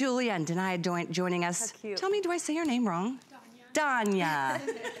got Julia and Dania joining us. So cute. Tell me, do I say your name wrong? Dania.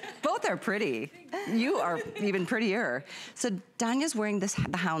 Both are pretty. You are even prettier. So Dania's wearing the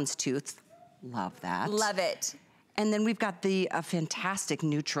houndstooth. Love that. Love it. And then we've got the fantastic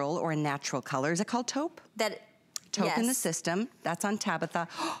neutral or a natural color. Is it called taupe? Taupe in the system. That's on Tabitha.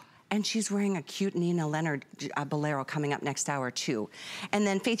 And she's wearing a cute Nina Leonard bolero coming up next hour too. And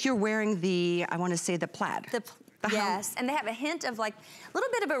then Faith, you're wearing the, I want to say the plaid. Yes, and they have a hint of like a little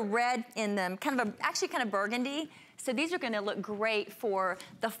bit of a red in them, actually kind of burgundy. So these are gonna look great for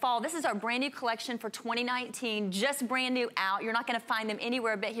the fall. This is our brand new collection for 2019, just brand new out. You're not gonna find them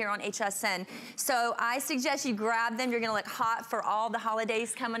anywhere but here on HSN. So I suggest you grab them. You're gonna look hot for all the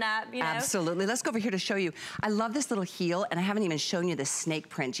holidays coming up, you know? Absolutely, let's go over here to show you. I love this little heel, and I haven't even shown you the snake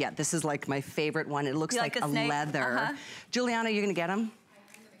print yet. This is like my favorite one. It looks like a leather. Juliana, you're gonna get them?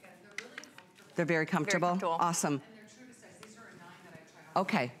 They're very comfortable? Very comfortable. Awesome.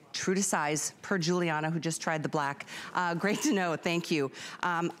 Okay, true to size per Juliana, who just tried the black. Great to know, thank you.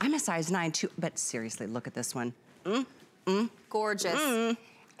 I'm a size 9 too, but seriously, look at this one. Gorgeous. And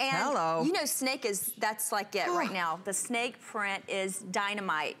hello. You know, snake that's like it right now. The snake print is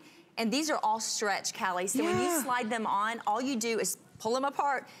dynamite. And these are all stretch, Callie. So when you slide them on, all you do is pull them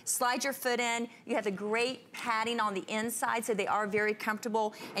apart, slide your foot in. You have the great padding on the inside, so they are very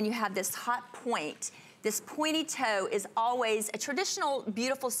comfortable. And you have this hot point. This pointy toe is always a traditional,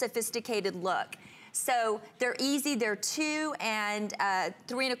 beautiful, sophisticated look. So they're easy. They're 2 and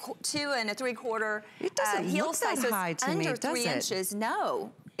 3 3/4 heel size. So it's under 3 inches.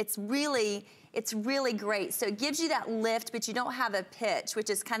 No, it's really great. So it gives you that lift, but you don't have a pitch,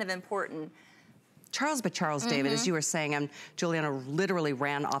 which is kind of important. Charles by Charles David, as you were saying, Juliana literally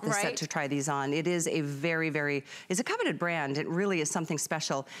ran off the set to try these on. It is a it's a coveted brand. It really is something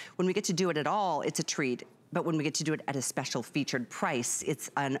special. When we get to do it at all, it's a treat. But when we get to do it at a special featured price, it's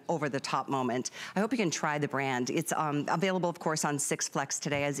an over-the-top moment. I hope you can try the brand. It's available, of course, on 6 Flex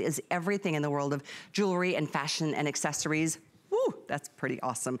today, as is everything in the world of jewelry and fashion and accessories. Woo, that's pretty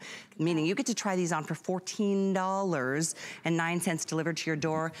awesome. Meaning you get to try these on for $14.09 delivered to your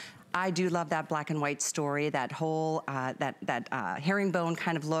door. I do love that black and white story, that whole, that herringbone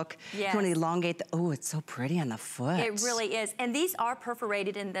kind of look. Yes. You want to elongate oh, it's so pretty on the foot. It really is. And these are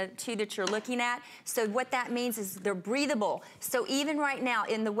perforated in the 2 that you're looking at. So what that means is they're breathable. So even right now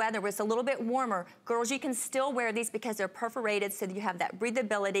in the weather where it's a little bit warmer, girls, you can still wear these because they're perforated so that you have that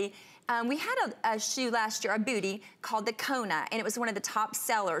breathability. We had a shoe last year, a bootie, called the Kona, and it was one of the top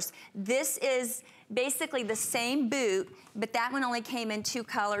sellers. This is basically the same boot, but that one only came in 2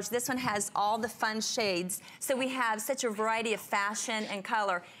 colors. This one has all the fun shades. So we have such a variety of fashion and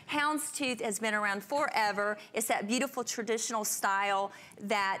color. Houndstooth has been around forever. It's that beautiful traditional style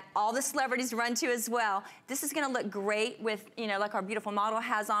that all the celebrities run to as well. This is gonna look great with, you know, like our beautiful model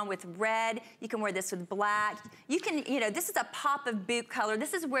has on with red. You can wear this with black. You can, you know, this is a pop of boot color.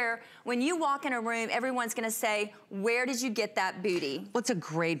 This is where, when you walk in a room, everyone's gonna say, where did you get that bootie? Well, it's a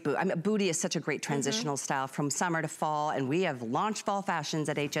great boot. I mean, bootie is such a great transitional style from summer to fall, and we have launched fall fashions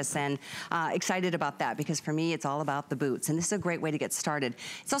at HSN. Excited about that because for me, it's all about the boots, and this is a great way to get started.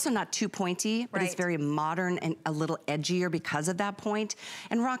 It's also not too pointy, but it's very modern and a little edgier because of that point.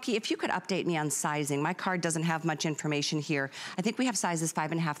 And Rocky, if you could update me on sizing. My card doesn't have much information here. I think we have sizes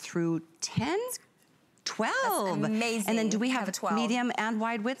 5.5 through 10? 12. That's amazing. And then do we have a 12. Medium and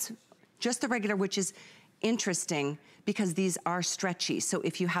wide widths? Just the regular, which is interesting because these are stretchy. So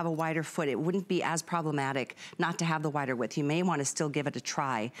if you have a wider foot, it wouldn't be as problematic not to have the wider width. You may want to still give it a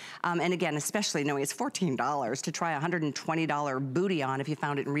try. And again, especially knowing it's $14 to try a $120 booty on if you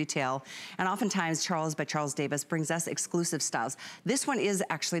found it in retail. And oftentimes, Charles by Charles Davis brings us exclusive styles. This one is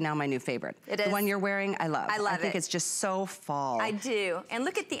actually now my new favorite. It is. The one you're wearing, I love. I love it. I think it's just so fall. I do. And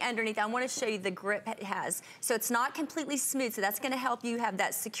look at the underneath. I want to show you the grip it has. So it's not completely smooth, so that's going to help you have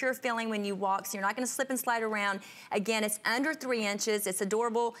that secure feeling when you walk, so you're not going to slip and slide around. Again, it's under 3 inches. It's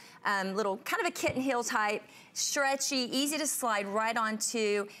adorable, little kind of a kitten heel type, stretchy, easy to slide right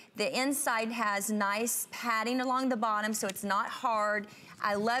onto. The inside has nice padding along the bottom, so it's not hard.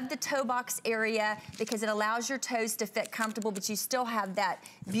 I love the toe box area because it allows your toes to fit comfortable, but you still have that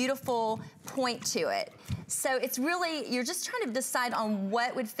beautiful point to it. So it's really, you're just trying to decide on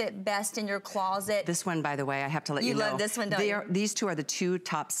what would fit best in your closet. This one, by the way, I have to let you know. You love this one, don't you? These two are the two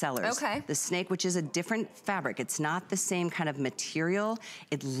top sellers. Okay. The snake, which is a different fabric. It's not the same kind of material.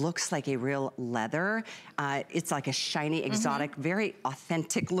 It looks like a real leather. It's like a shiny, exotic, very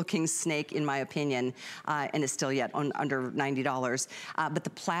authentic looking snake, in my opinion, and it's still yet under $90. But the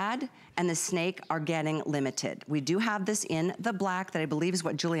plaid and the snake are getting limited. We do have this in the black that I believe is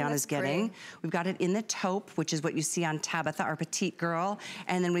what Juliana's getting. Pretty. We've got it in the taupe, which is what you see on Tabitha, our petite girl.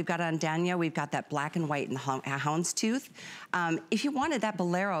 And then we've got on Dania, we've got that black and white and houndstooth. If you wanted that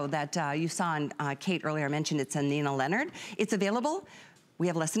bolero that you saw on Kate earlier, I mentioned it's a Nina Leonard. It's available. We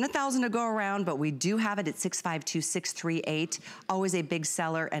have less than 1,000 to go around, but we do have it at 652-638. Always a big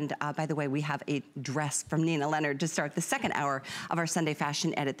seller. And by the way, we have a dress from Nina Leonard to start the second hour of our Sunday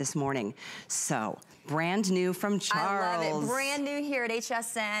Fashion Edit this morning. So, brand new from Charles. I love it. Brand new here at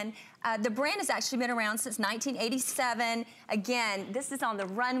HSN. The brand has actually been around since 1987. Again, this is on the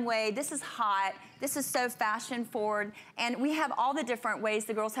runway. This is hot. This is so fashion forward. And we have all the different ways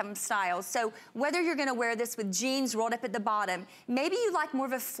the girls have them styled. So whether you're gonna wear this with jeans rolled up at the bottom, maybe you like more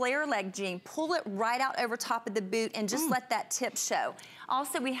of a flare leg jean, pull it right out over top of the boot and just let that tip show.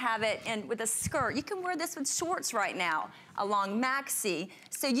 Also, we have it in with a skirt. You can wear this with shorts right now, along maxi.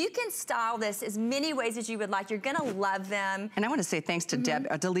 So you can style this as many ways as you would like. You're gonna love them. And I wanna say thanks to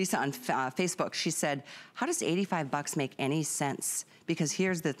Delisa on Facebook. She said, how does 85 bucks make any sense? Because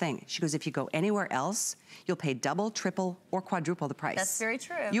here's the thing. She goes, if you go anywhere else, you'll pay double, triple, or quadruple the price. That's very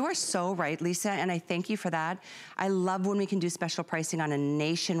true. You are so right, Lisa, and I thank you for that. I love when we can do special pricing on a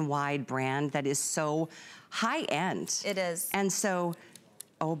nationwide brand that is so high-end. It is. And so,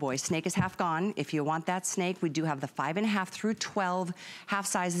 oh boy, snake is half gone. If you want that snake, we do have the 5.5 through 12, half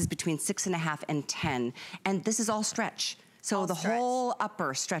sizes between 6.5 and 10. And this is all stretch. So all the stretch. whole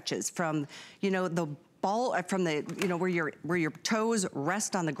upper stretches from, you know, the ball, from the, you know, where your toes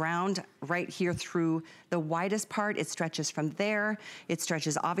rest on the ground, right here through the widest part. It stretches from there. It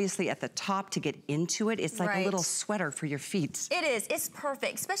stretches obviously at the top to get into it. It's like a little sweater for your feet. It is. It's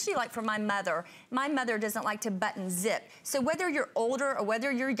perfect, especially like for my mother. My mother doesn't like to button zip. So whether you're older or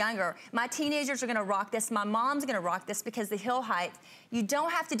whether you're younger, my teenagers are gonna rock this. My mom's gonna rock this because the heel height, you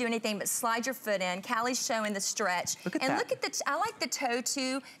don't have to do anything but slide your foot in. Callie's showing the stretch. Look at and that. look at the, I like the toe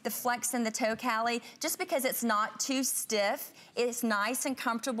too, the flex in the toe, Callie, just because it's not too stiff. It's nice and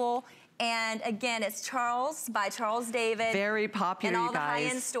comfortable. And again, it's Charles by Charles David. Very popular, in all you the guys.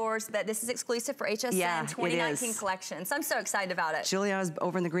 high-end stores, but this is exclusive for HSN Yeah, 2019 collection. So I'm so excited about it. Juliana's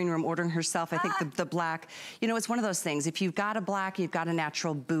over in the green room ordering herself, I think, the black. You know, it's one of those things. If you've got a black, you've got a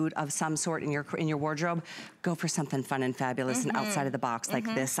natural boot of some sort in your wardrobe, go for something fun and fabulous and outside of the box like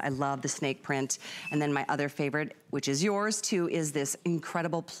this. I love the snake print. And then my other favorite, which is yours too, is this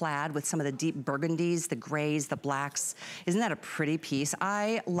incredible plaid with some of the deep burgundies, the grays, the blacks. Isn't that a pretty piece?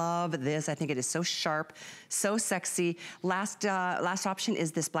 I love this. I think it is so sharp, so sexy. Last option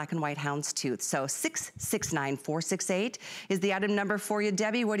is this black and white houndstooth. So 669-468 is the item number for you.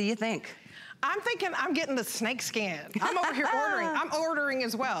 Debbie, what do you think? I'm thinking I'm getting the snake skin. I'm over here ordering. I'm ordering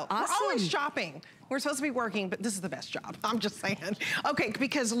as well. Awesome. We're always shopping. We're supposed to be working, but this is the best job. I'm just saying. Okay,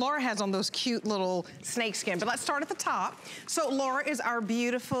 because Laura has on those cute little snake skin. But let's start at the top. So Laura is our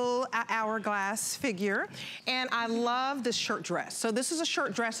beautiful hourglass figure. And I love this shirt dress. So this is a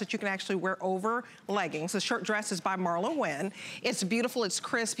shirt dress that you can actually wear over leggings. The shirt dress is by Marla Wynn. It's beautiful, it's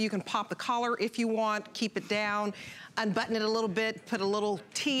crisp. You can pop the collar if you want, keep it down, unbutton it a little bit, put a little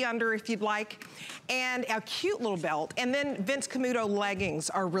tee under if you'd like, and a cute little belt. And then Vince Camuto leggings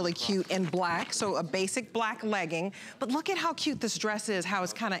are really cute in black, so a basic black legging. But look at how cute this dress is, how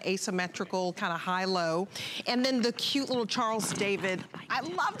it's kind of asymmetrical, kind of high-low. And then the cute little Charles David. I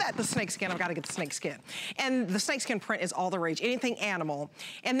love that, the snakeskin. I've got to get the snakeskin. And the snakeskin print is all the rage, anything animal.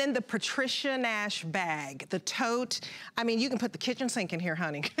 And then the Patricia Nash bag, the tote. I mean, you can put the kitchen sink in here,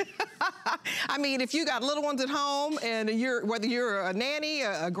 honey. I mean, if you got little ones at home and whether you're a nanny,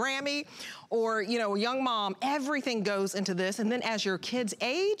 a Grammy, or, you know, a young mom, everything goes into this. And then as your kids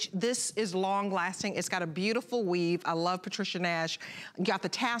age, this is long lasting. It's got a beautiful weave. I love Patricia Nash. You got the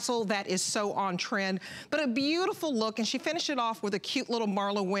tassel that is so on trend, but a beautiful look. And she finished it off with a cute little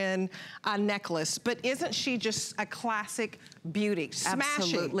Marla Wynn necklace. But isn't she just a classic beauty? Smashing.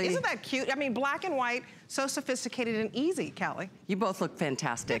 Absolutely. Isn't that cute? I mean, black and white, so sophisticated and easy, Callie. You both look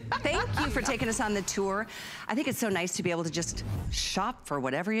fantastic. Thank you for taking us on the tour. I think it's so nice to be able to just shop for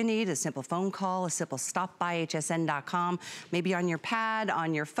whatever you need, a simple phone call, a simple stop by hsn.com, maybe on your pad,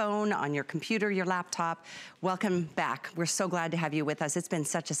 on your phone, on your computer, your laptop. Welcome back. We're so glad to have you with us. It's been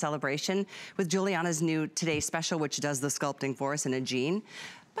such a celebration with Juliana's new Today Special, which does the sculpting for us in a jean.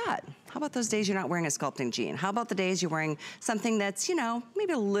 But how about those days you're not wearing a sculpting jean? How about the days you're wearing something that's, you know,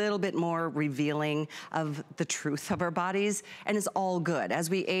 maybe a little bit more revealing of the truth of our bodies, and it's all good. As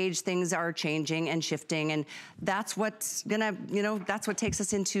we age, things are changing and shifting, and that's what's gonna, you know, that's what takes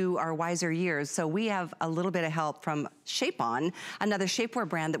us into our wiser years. So we have a little bit of help from Shape On, another shapewear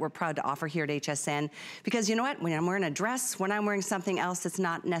brand that we're proud to offer here at HSN, because you know what, when I'm wearing a dress, when I'm wearing something else that's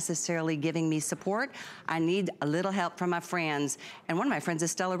not necessarily giving me support, I need a little help from my friends. And one of my friends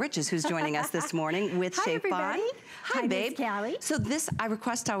is Stella Riches, who's joining us this morning with Shape On. Hi, babe. Callie. So this, I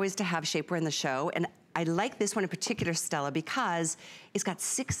request always to have shapewear in the show, and I like this one in particular, Stella, because it's got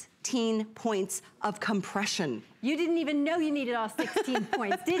 16 points of compression. You didn't even know you needed all 16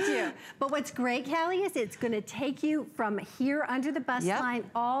 points, did you? But what's great, Callie, is it's gonna take you from here under the bust line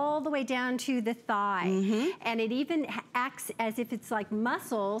all the way down to the thigh. And it even acts as if it's like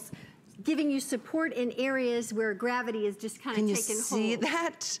muscles, giving you support in areas where gravity is just kind of taking hold. Can you see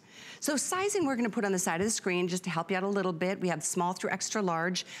that? So sizing we're gonna put on the side of the screen just to help you out a little bit. We have small through extra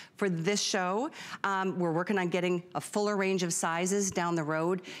large for this show. We're working on getting a fuller range of sizes down the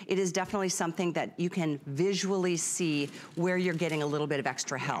road. It is definitely something that you can visually see where you're getting a little bit of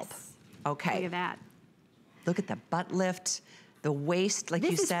extra help. Okay. Look at that. Look at the butt lift, the waist, like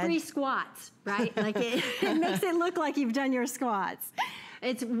you said. This is free squats, right? Like it makes it look like you've done your squats.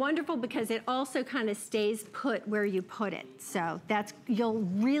 It's wonderful because it also kind of stays put where you put it. So that's, you'll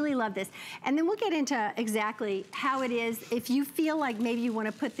really love this. And then we'll get into exactly how it is. If you feel like maybe you want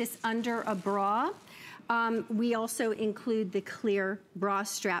to put this under a bra, we also include the clear bra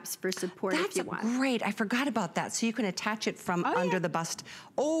straps for support if you want. That's great. I forgot about that. So you can attach it from under the bust,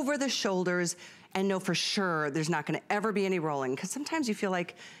 over the shoulders, and know for sure there's not gonna ever be any rolling, because sometimes you feel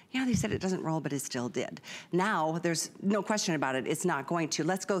like, yeah, they said it doesn't roll, but it still did. Now, there's no question about it, it's not going to.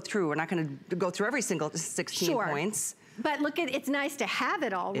 Let's go through. We're not gonna go through every single 16 points. But look, it's nice to have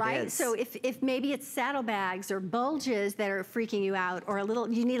it all, right? It is. So if maybe it's saddlebags or bulges that are freaking you out, or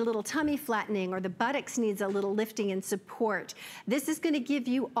you need a little tummy flattening, or the buttocks needs a little lifting and support, this is gonna give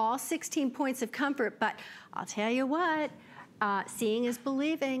you all 16 points of comfort. But I'll tell you what, seeing is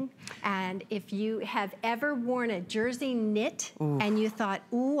believing. And if you have ever worn a jersey knit and you thought,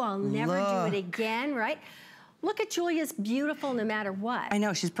 ooh, I'll never do it again, right? Look at Julia's beautiful no matter what. I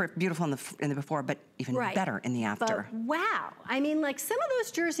know, she's beautiful in the before, but even better in the after. But wow, I mean, like some of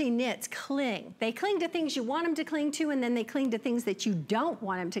those jersey knits cling. They cling to things you want them to cling to, and then they cling to things that you don't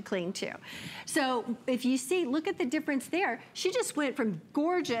want them to cling to. So if you see, look at the difference there. She just went from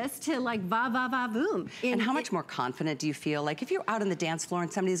gorgeous to like va va va boom. And how much more confident do you feel? Like if you're out on the dance floor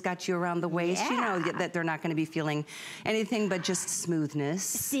and somebody's got you around the waist, you know that they're not gonna be feeling anything but just smoothness.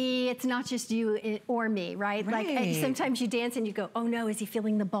 See, it's not just you or me, right? Like sometimes you dance and you go, oh no, is he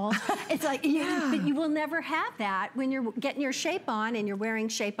feeling the balls? It's like, but you will never have that when you're getting your shape on and you're wearing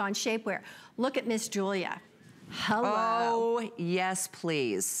Shape On shapewear. Look at Miss Julia. Hello. Oh, yes,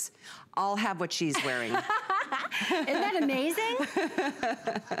 please. I'll have what she's wearing. Isn't that amazing?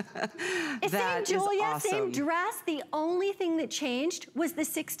 Same Julia, awesome. Same dress. The only thing that changed was the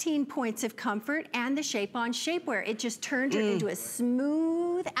 16 points of comfort and the Shape On shapewear. It just turned her into a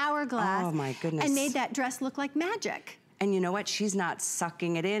smooth hourglass. Oh my goodness. And made that dress look like magic. And you know what? She's not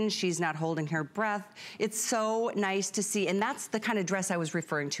sucking it in. She's not holding her breath. It's so nice to see. And that's the kind of dress I was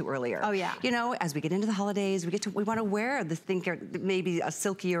referring to earlier. Oh, yeah. You know, as we get into the holidays, we want to wear the maybe a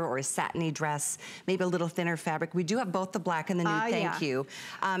silkier or a satiny dress, maybe a little thinner fabric. We do have both the black and the nude, thank you.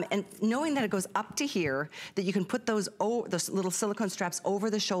 And knowing that it goes up to here, that you can put those little silicone straps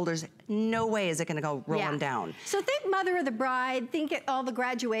over the shoulders, no way is it gonna go rolling down. So think Mother of the Bride, think all the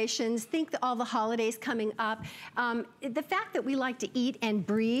graduations, think all the holidays coming up. The fact that we like to eat and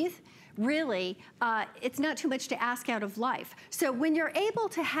breathe, really, it's not too much to ask out of life. So when you're able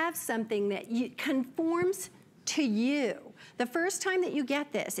to have something that conforms to you, the first time that you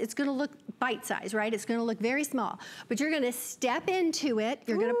get this, it's gonna look bite-sized, right? It's gonna look very small, but you're gonna step into it,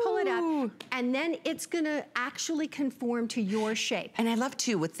 you're gonna pull it up, and then it's gonna actually conform to your shape. And I love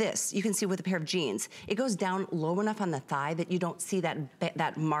too, with this, you can see with a pair of jeans, it goes down low enough on the thigh that you don't see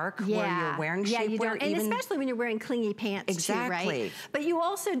that mark where you're wearing shapewear. You don't. And especially when you're wearing clingy pants too, right? But you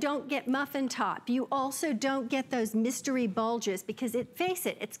also don't get muffin top. You also don't get those mystery bulges because face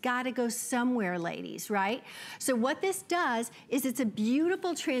it, it's gotta go somewhere, ladies, right? So what this does is it's a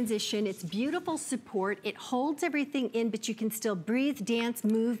beautiful transition, it's beautiful support, it holds everything in, but you can still breathe, dance,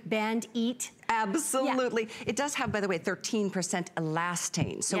 move, bend, eat. Absolutely. It does have, by the way, 13%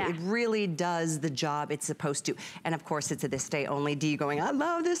 elastane. So it really does the job it's supposed to. And of course, it's a this day only. D going, I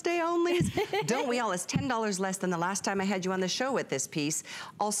love this day onlys. Don't we all? It's $10 less than the last time I had you on the show with this piece.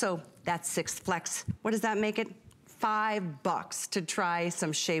 Also, that's 6 flex. What does that make it? $5 to try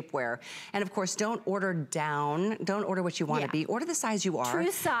some shapewear. And of course, don't order down. Don't order what you want to be. Order the size you are. True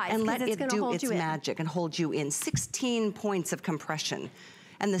size. And let it do its magic and hold you in. 16 points of compression.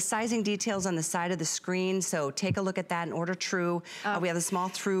 And the sizing details on the side of the screen, so take a look at that and order true. We have the small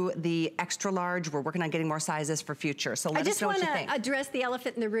through the extra large. We're working on getting more sizes for future, so let us know what you think. I just want to address the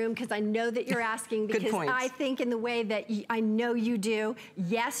elephant in the room because I know that you're asking, because I think in the way that I know you do.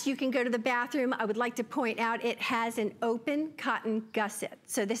 Yes, you can go to the bathroom. I would like to point out it has an open cotton gusset.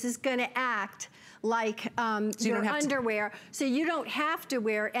 So this is going to act like your underwear, so you don't have to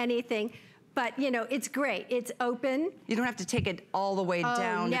wear anything. But, you know, it's great. It's open. You don't have to take it all the way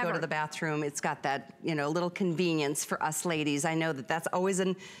down to go to the bathroom. It's got that, you know, little convenience for us ladies. I know that that's always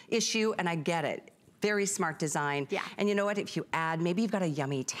an issue, and I get it. Very smart design. Yeah. And you know what? If you add, maybe you've got a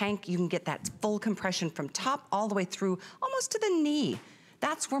yummy tank, you can get that full compression from top all the way through, almost to the knee.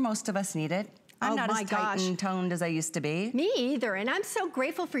 That's where most of us need it. I'm not as tight and toned as I used to be. Me either, and I'm so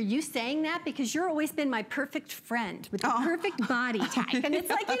grateful for you saying that, because you're always been my perfect friend with the perfect body type. And it's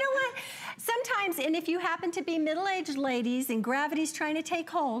like, you know what? Sometimes, and if you happen to be middle-aged ladies and gravity's trying to take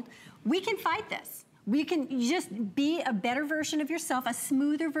hold, we can fight this. We can just be a better version of yourself, a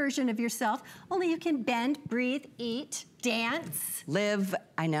smoother version of yourself, only you can bend, breathe, eat, dance. Live,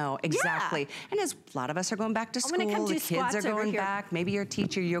 I know, exactly. Yeah. And as a lot of us are going back to school, the kids are going back, maybe you're a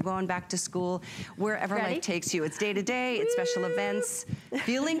teacher, you're going back to school, wherever life takes you. It's day to day, it's special events.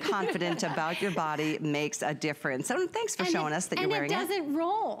 Feeling confident about your body makes a difference. So thanks for showing us that you're wearing it. And it doesn't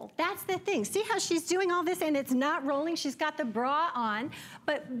roll. That's the thing. See how she's doing all this and it's not rolling? She's got the bra on,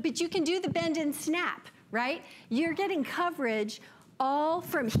 but you can do the bend and snap, right? You're getting coverage all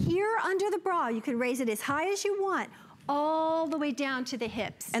from here under the bra. You can raise it as high as you want, all the way down to the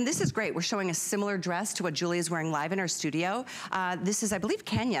hips. And this is great. We're showing a similar dress to what Julie is wearing live in our studio. This is, I believe,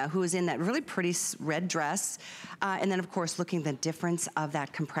 Kenya, who is in that really pretty red dress. And then, of course, looking the difference of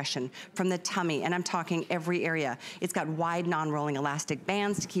that compression from the tummy. And I'm talking every area. It's got wide, non-rolling elastic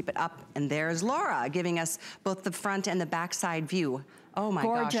bands to keep it up. And there's Laura giving us both the front and the back side view. Oh my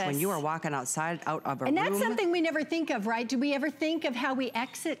gosh, when you are walking out of a room. And that's something we never think of, right? Do we ever think of how we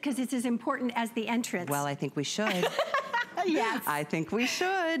exit? Because it's as important as the entrance. Well, I think we should. Yes. I think we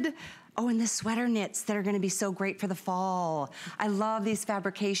should. Oh, and the sweater knits that are gonna be so great for the fall. I love these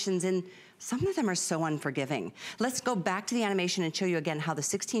fabrications, and some of them are so unforgiving. Let's go back to the animation and show you again how the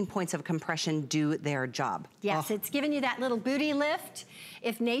 16 points of compression do their job. Yes, it's giving you that little booty lift.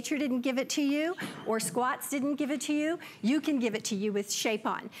 If nature didn't give it to you, or squats didn't give it to you, you can give it to you with Shape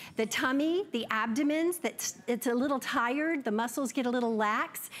On. The tummy, the abdomens, it's a little tired, the muscles get a little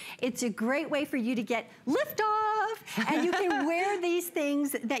lax. It's a great way for you to get lift off, and you can wear these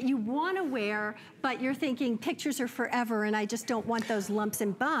things that you want to wear, but you're thinking pictures are forever and I just don't want those lumps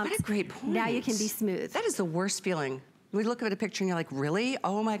and bumps. What a great point. Now you can be smooth. That is the worst feeling. We look at a picture and you're like, really?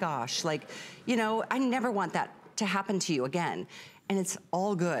 Oh my gosh. Like, you know, I never want that to happen to you again. and it's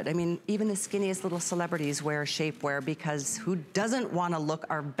all good. I mean, even the skinniest little celebrities wear shapewear because who doesn't want to look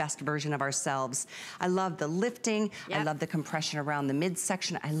our best version of ourselves? I love the lifting. Yep. I love the compression around the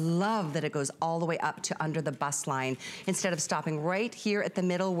midsection. I love that it goes all the way up to under the bust line instead of stopping right here at the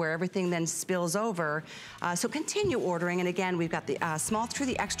middle where everything then spills over. So continue ordering. And again, we've got the small through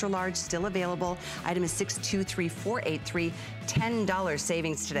the extra large still available. Item is 623483. $10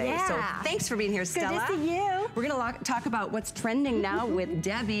 savings today. Yeah. So thanks for being here, Stella. Good to see you. We're gonna talk about what's trending now with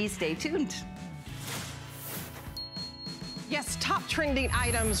Debbie. Stay tuned. Yes, top trending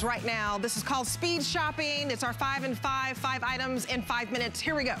items right now. This is called speed shopping. It's our 5 in 5, 5 items in 5 minutes.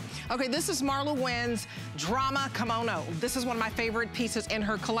 Here we go. Okay, this is Marla Wynn's Drama Kimono. This is one of my favorite pieces in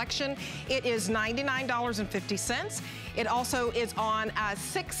her collection. It is $99.50. It also is on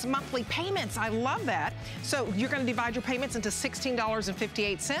 6 monthly payments. I love that. So you're gonna divide your payments into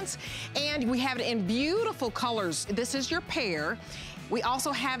 $16.58. And we have it in beautiful colors. This is your pair. We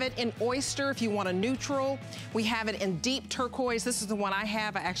also have it in oyster if you want a neutral. We have it in deep turquoise. This is the one I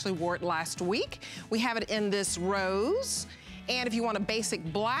have. I actually wore it last week. We have it in this rose. And if you want a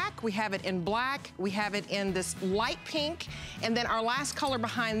basic black, we have it in black. We have it in this light pink. And then our last color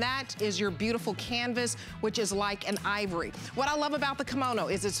behind that is your beautiful canvas, which is like an ivory. What I love about the kimono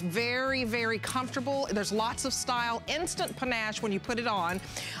is it's very, very comfortable. There's lots of style, instant panache when you put it on.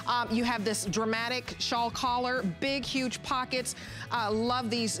 You have this dramatic shawl collar, big, huge pockets.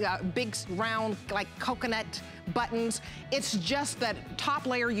 Love these big, round, like coconut buttons. It's just that top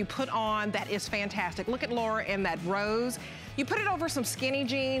layer you put on that is fantastic. Look at Laura in that rose. You put it over some skinny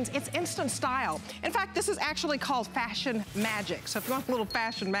jeans, it's instant style. In fact, this is actually called fashion magic. So if you want a little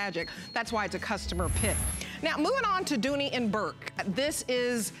fashion magic, that's why it's a customer pick. Now, moving on to Dooney and Burke. This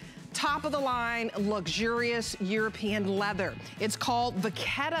is top of the line, luxurious European leather. It's called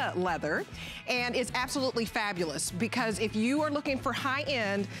Vachetta leather, and it's absolutely fabulous because if you are looking for high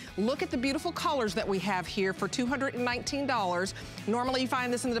end, look at the beautiful colors that we have here for $219. Normally you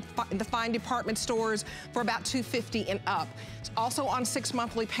find this in the fine department stores for about $250 and up. It's also on 6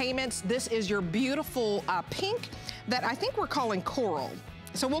 monthly payments. This is your beautiful pink that I think we're calling coral.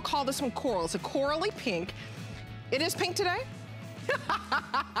 So we'll call this one coral. It's a corally pink. It is pink today?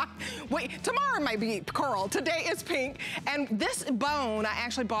 Wait, tomorrow might be coral. Today is pink. And this bone I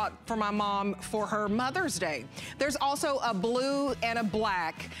actually bought for my mom for her Mother's Day. There's also a blue and a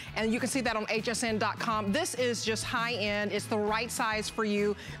black, and you can see that on hsn.com. This is just high end. It's the right size for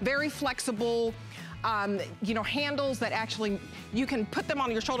you. Very flexible. You know, handles that actually, you can put them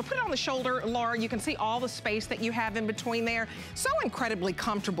on your shoulder. Put it on the shoulder, Laura. You can see all the space that you have in between there. So incredibly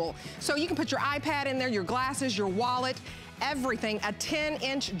comfortable. So you can put your iPad in there, your glasses, your wallet, everything. A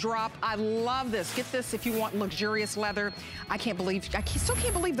 10-inch drop. I love this. Get this if you want luxurious leather. I still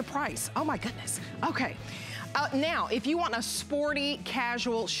can't believe the price. Oh my goodness. Okay. Now, if you want a sporty,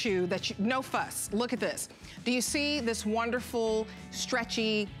 casual shoe that no fuss, look at this. Do you see this wonderful,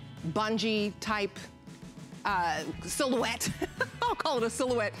 stretchy, bungee type silhouette? I'll call it a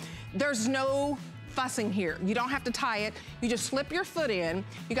silhouette. There's no fussing here. You don't have to tie it. You just slip your foot in.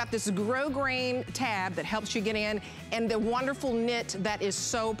 You got this grosgrain tab that helps you get in, and the wonderful knit that is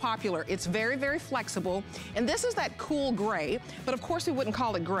so popular. It's very, very flexible. And this is that cool gray, but of course we wouldn't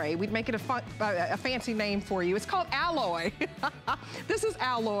call it gray. We'd make it a fancy name for you. It's called alloy. This is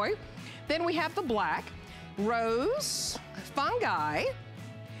alloy. Then we have the black, rose, fungi.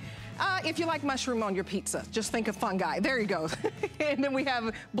 If you like mushroom on your pizza, just think of fungi. There you go. And then we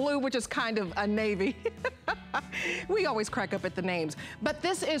have blue, which is kind of a navy. We always crack up at the names. But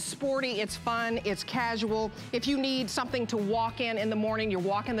this is sporty, it's fun, it's casual. If you need something to walk in the morning, you're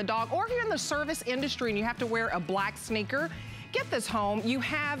walking the dog, or if you're in the service industry and you have to wear a black sneaker, get this home. You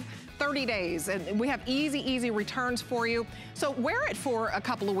have 30 days, and we have easy returns for you. So wear it for a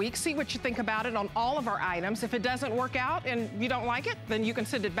couple of weeks, see what you think about it on all of our items. If it doesn't work out and you don't like it, then you can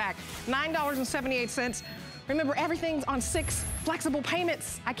send it back. $9.78. Remember, everything's on 6 flexible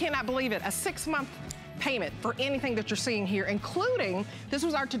payments. I cannot believe it. A 6-month payment for anything that you're seeing here, including, this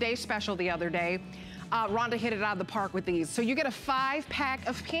was our Today special the other day. Rhonda hit it out of the park with these. So you get a 5-pack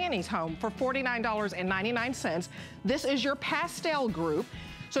of panties home for $49.99. This is your pastel group.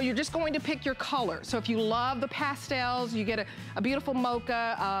 So you're just going to pick your color. So if you love the pastels, you get a beautiful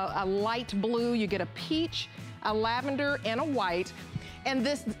mocha, a light blue, you get a peach, a lavender, and a white. And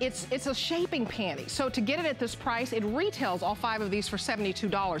this, it's a shaping panty. So to get it at this price, it retails all 5 of these for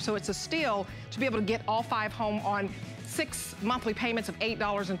 $72. So it's a steal to be able to get all 5 home on 6 monthly payments of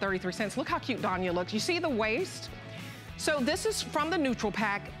 $8.33. Look how cute Danya looks. You see the waist? So this is from the neutral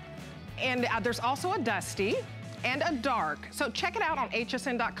pack, and there's also a dusty and a dark. So check it out on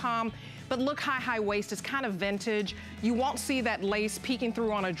hsn.com. but look high waist. It's kind of vintage. You won't see that lace peeking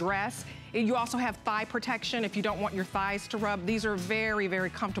through on a dress. You also have thigh protection if you don't want your thighs to rub. These are very, very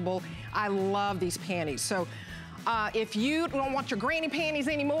comfortable. I love these panties. So if you don't want your granny panties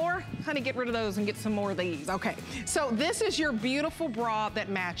anymore, honey, get rid of those and get some more of these. Okay, so this is your beautiful bra that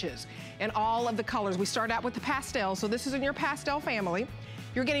matches in all of the colors. We start out with the pastel, so this is in your pastel family.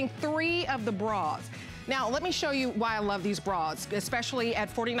 You're getting 3 of the bras. Now, let me show you why I love these bras, especially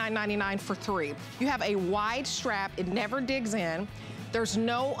at $49.99 for 3. You have a wide strap, it never digs in. There's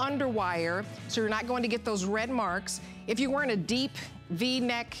no underwire, so you're not going to get those red marks. If you're wearing a deep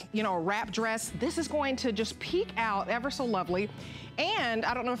V-neck, you know, a wrap dress, this is going to just peek out ever so lovely. And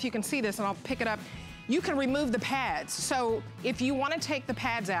I don't know if you can see this, and I'll pick it up. You can remove the pads. So if you want to take the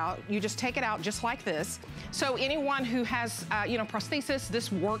pads out, you just take it out just like this. So anyone who has, you know, prosthesis,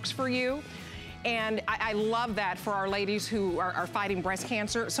 this works for you. And I love that for our ladies who are fighting breast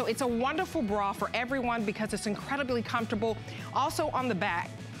cancer. So it's a wonderful bra for everyone because it's incredibly comfortable. Also on the back,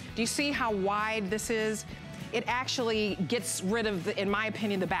 do you see how wide this is? It actually gets rid of, in my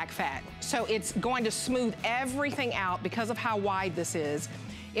opinion, the back fat. So it's going to smooth everything out because of how wide this is.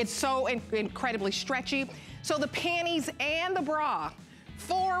 It's so incredibly stretchy. So the panties and the bra,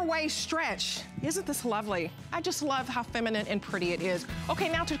 4-way stretch. Isn't this lovely? I just love how feminine and pretty it is. Okay,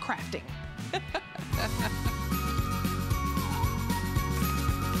 now to crafting.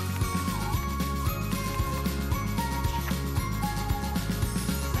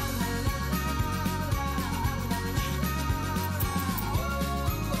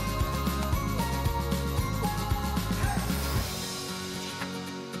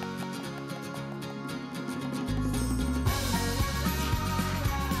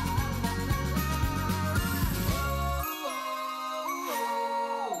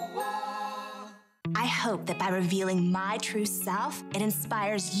 I hope that by revealing my true self, it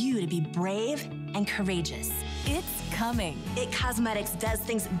inspires you to be brave and courageous. It's coming. IT Cosmetics does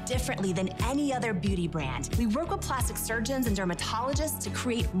things differently than any other beauty brand. We work with plastic surgeons and dermatologists to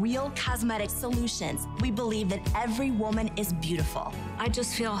create real cosmetic solutions. We believe that every woman is beautiful. I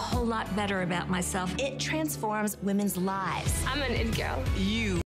just feel a whole lot better about myself. It transforms women's lives. I'm an IT girl. You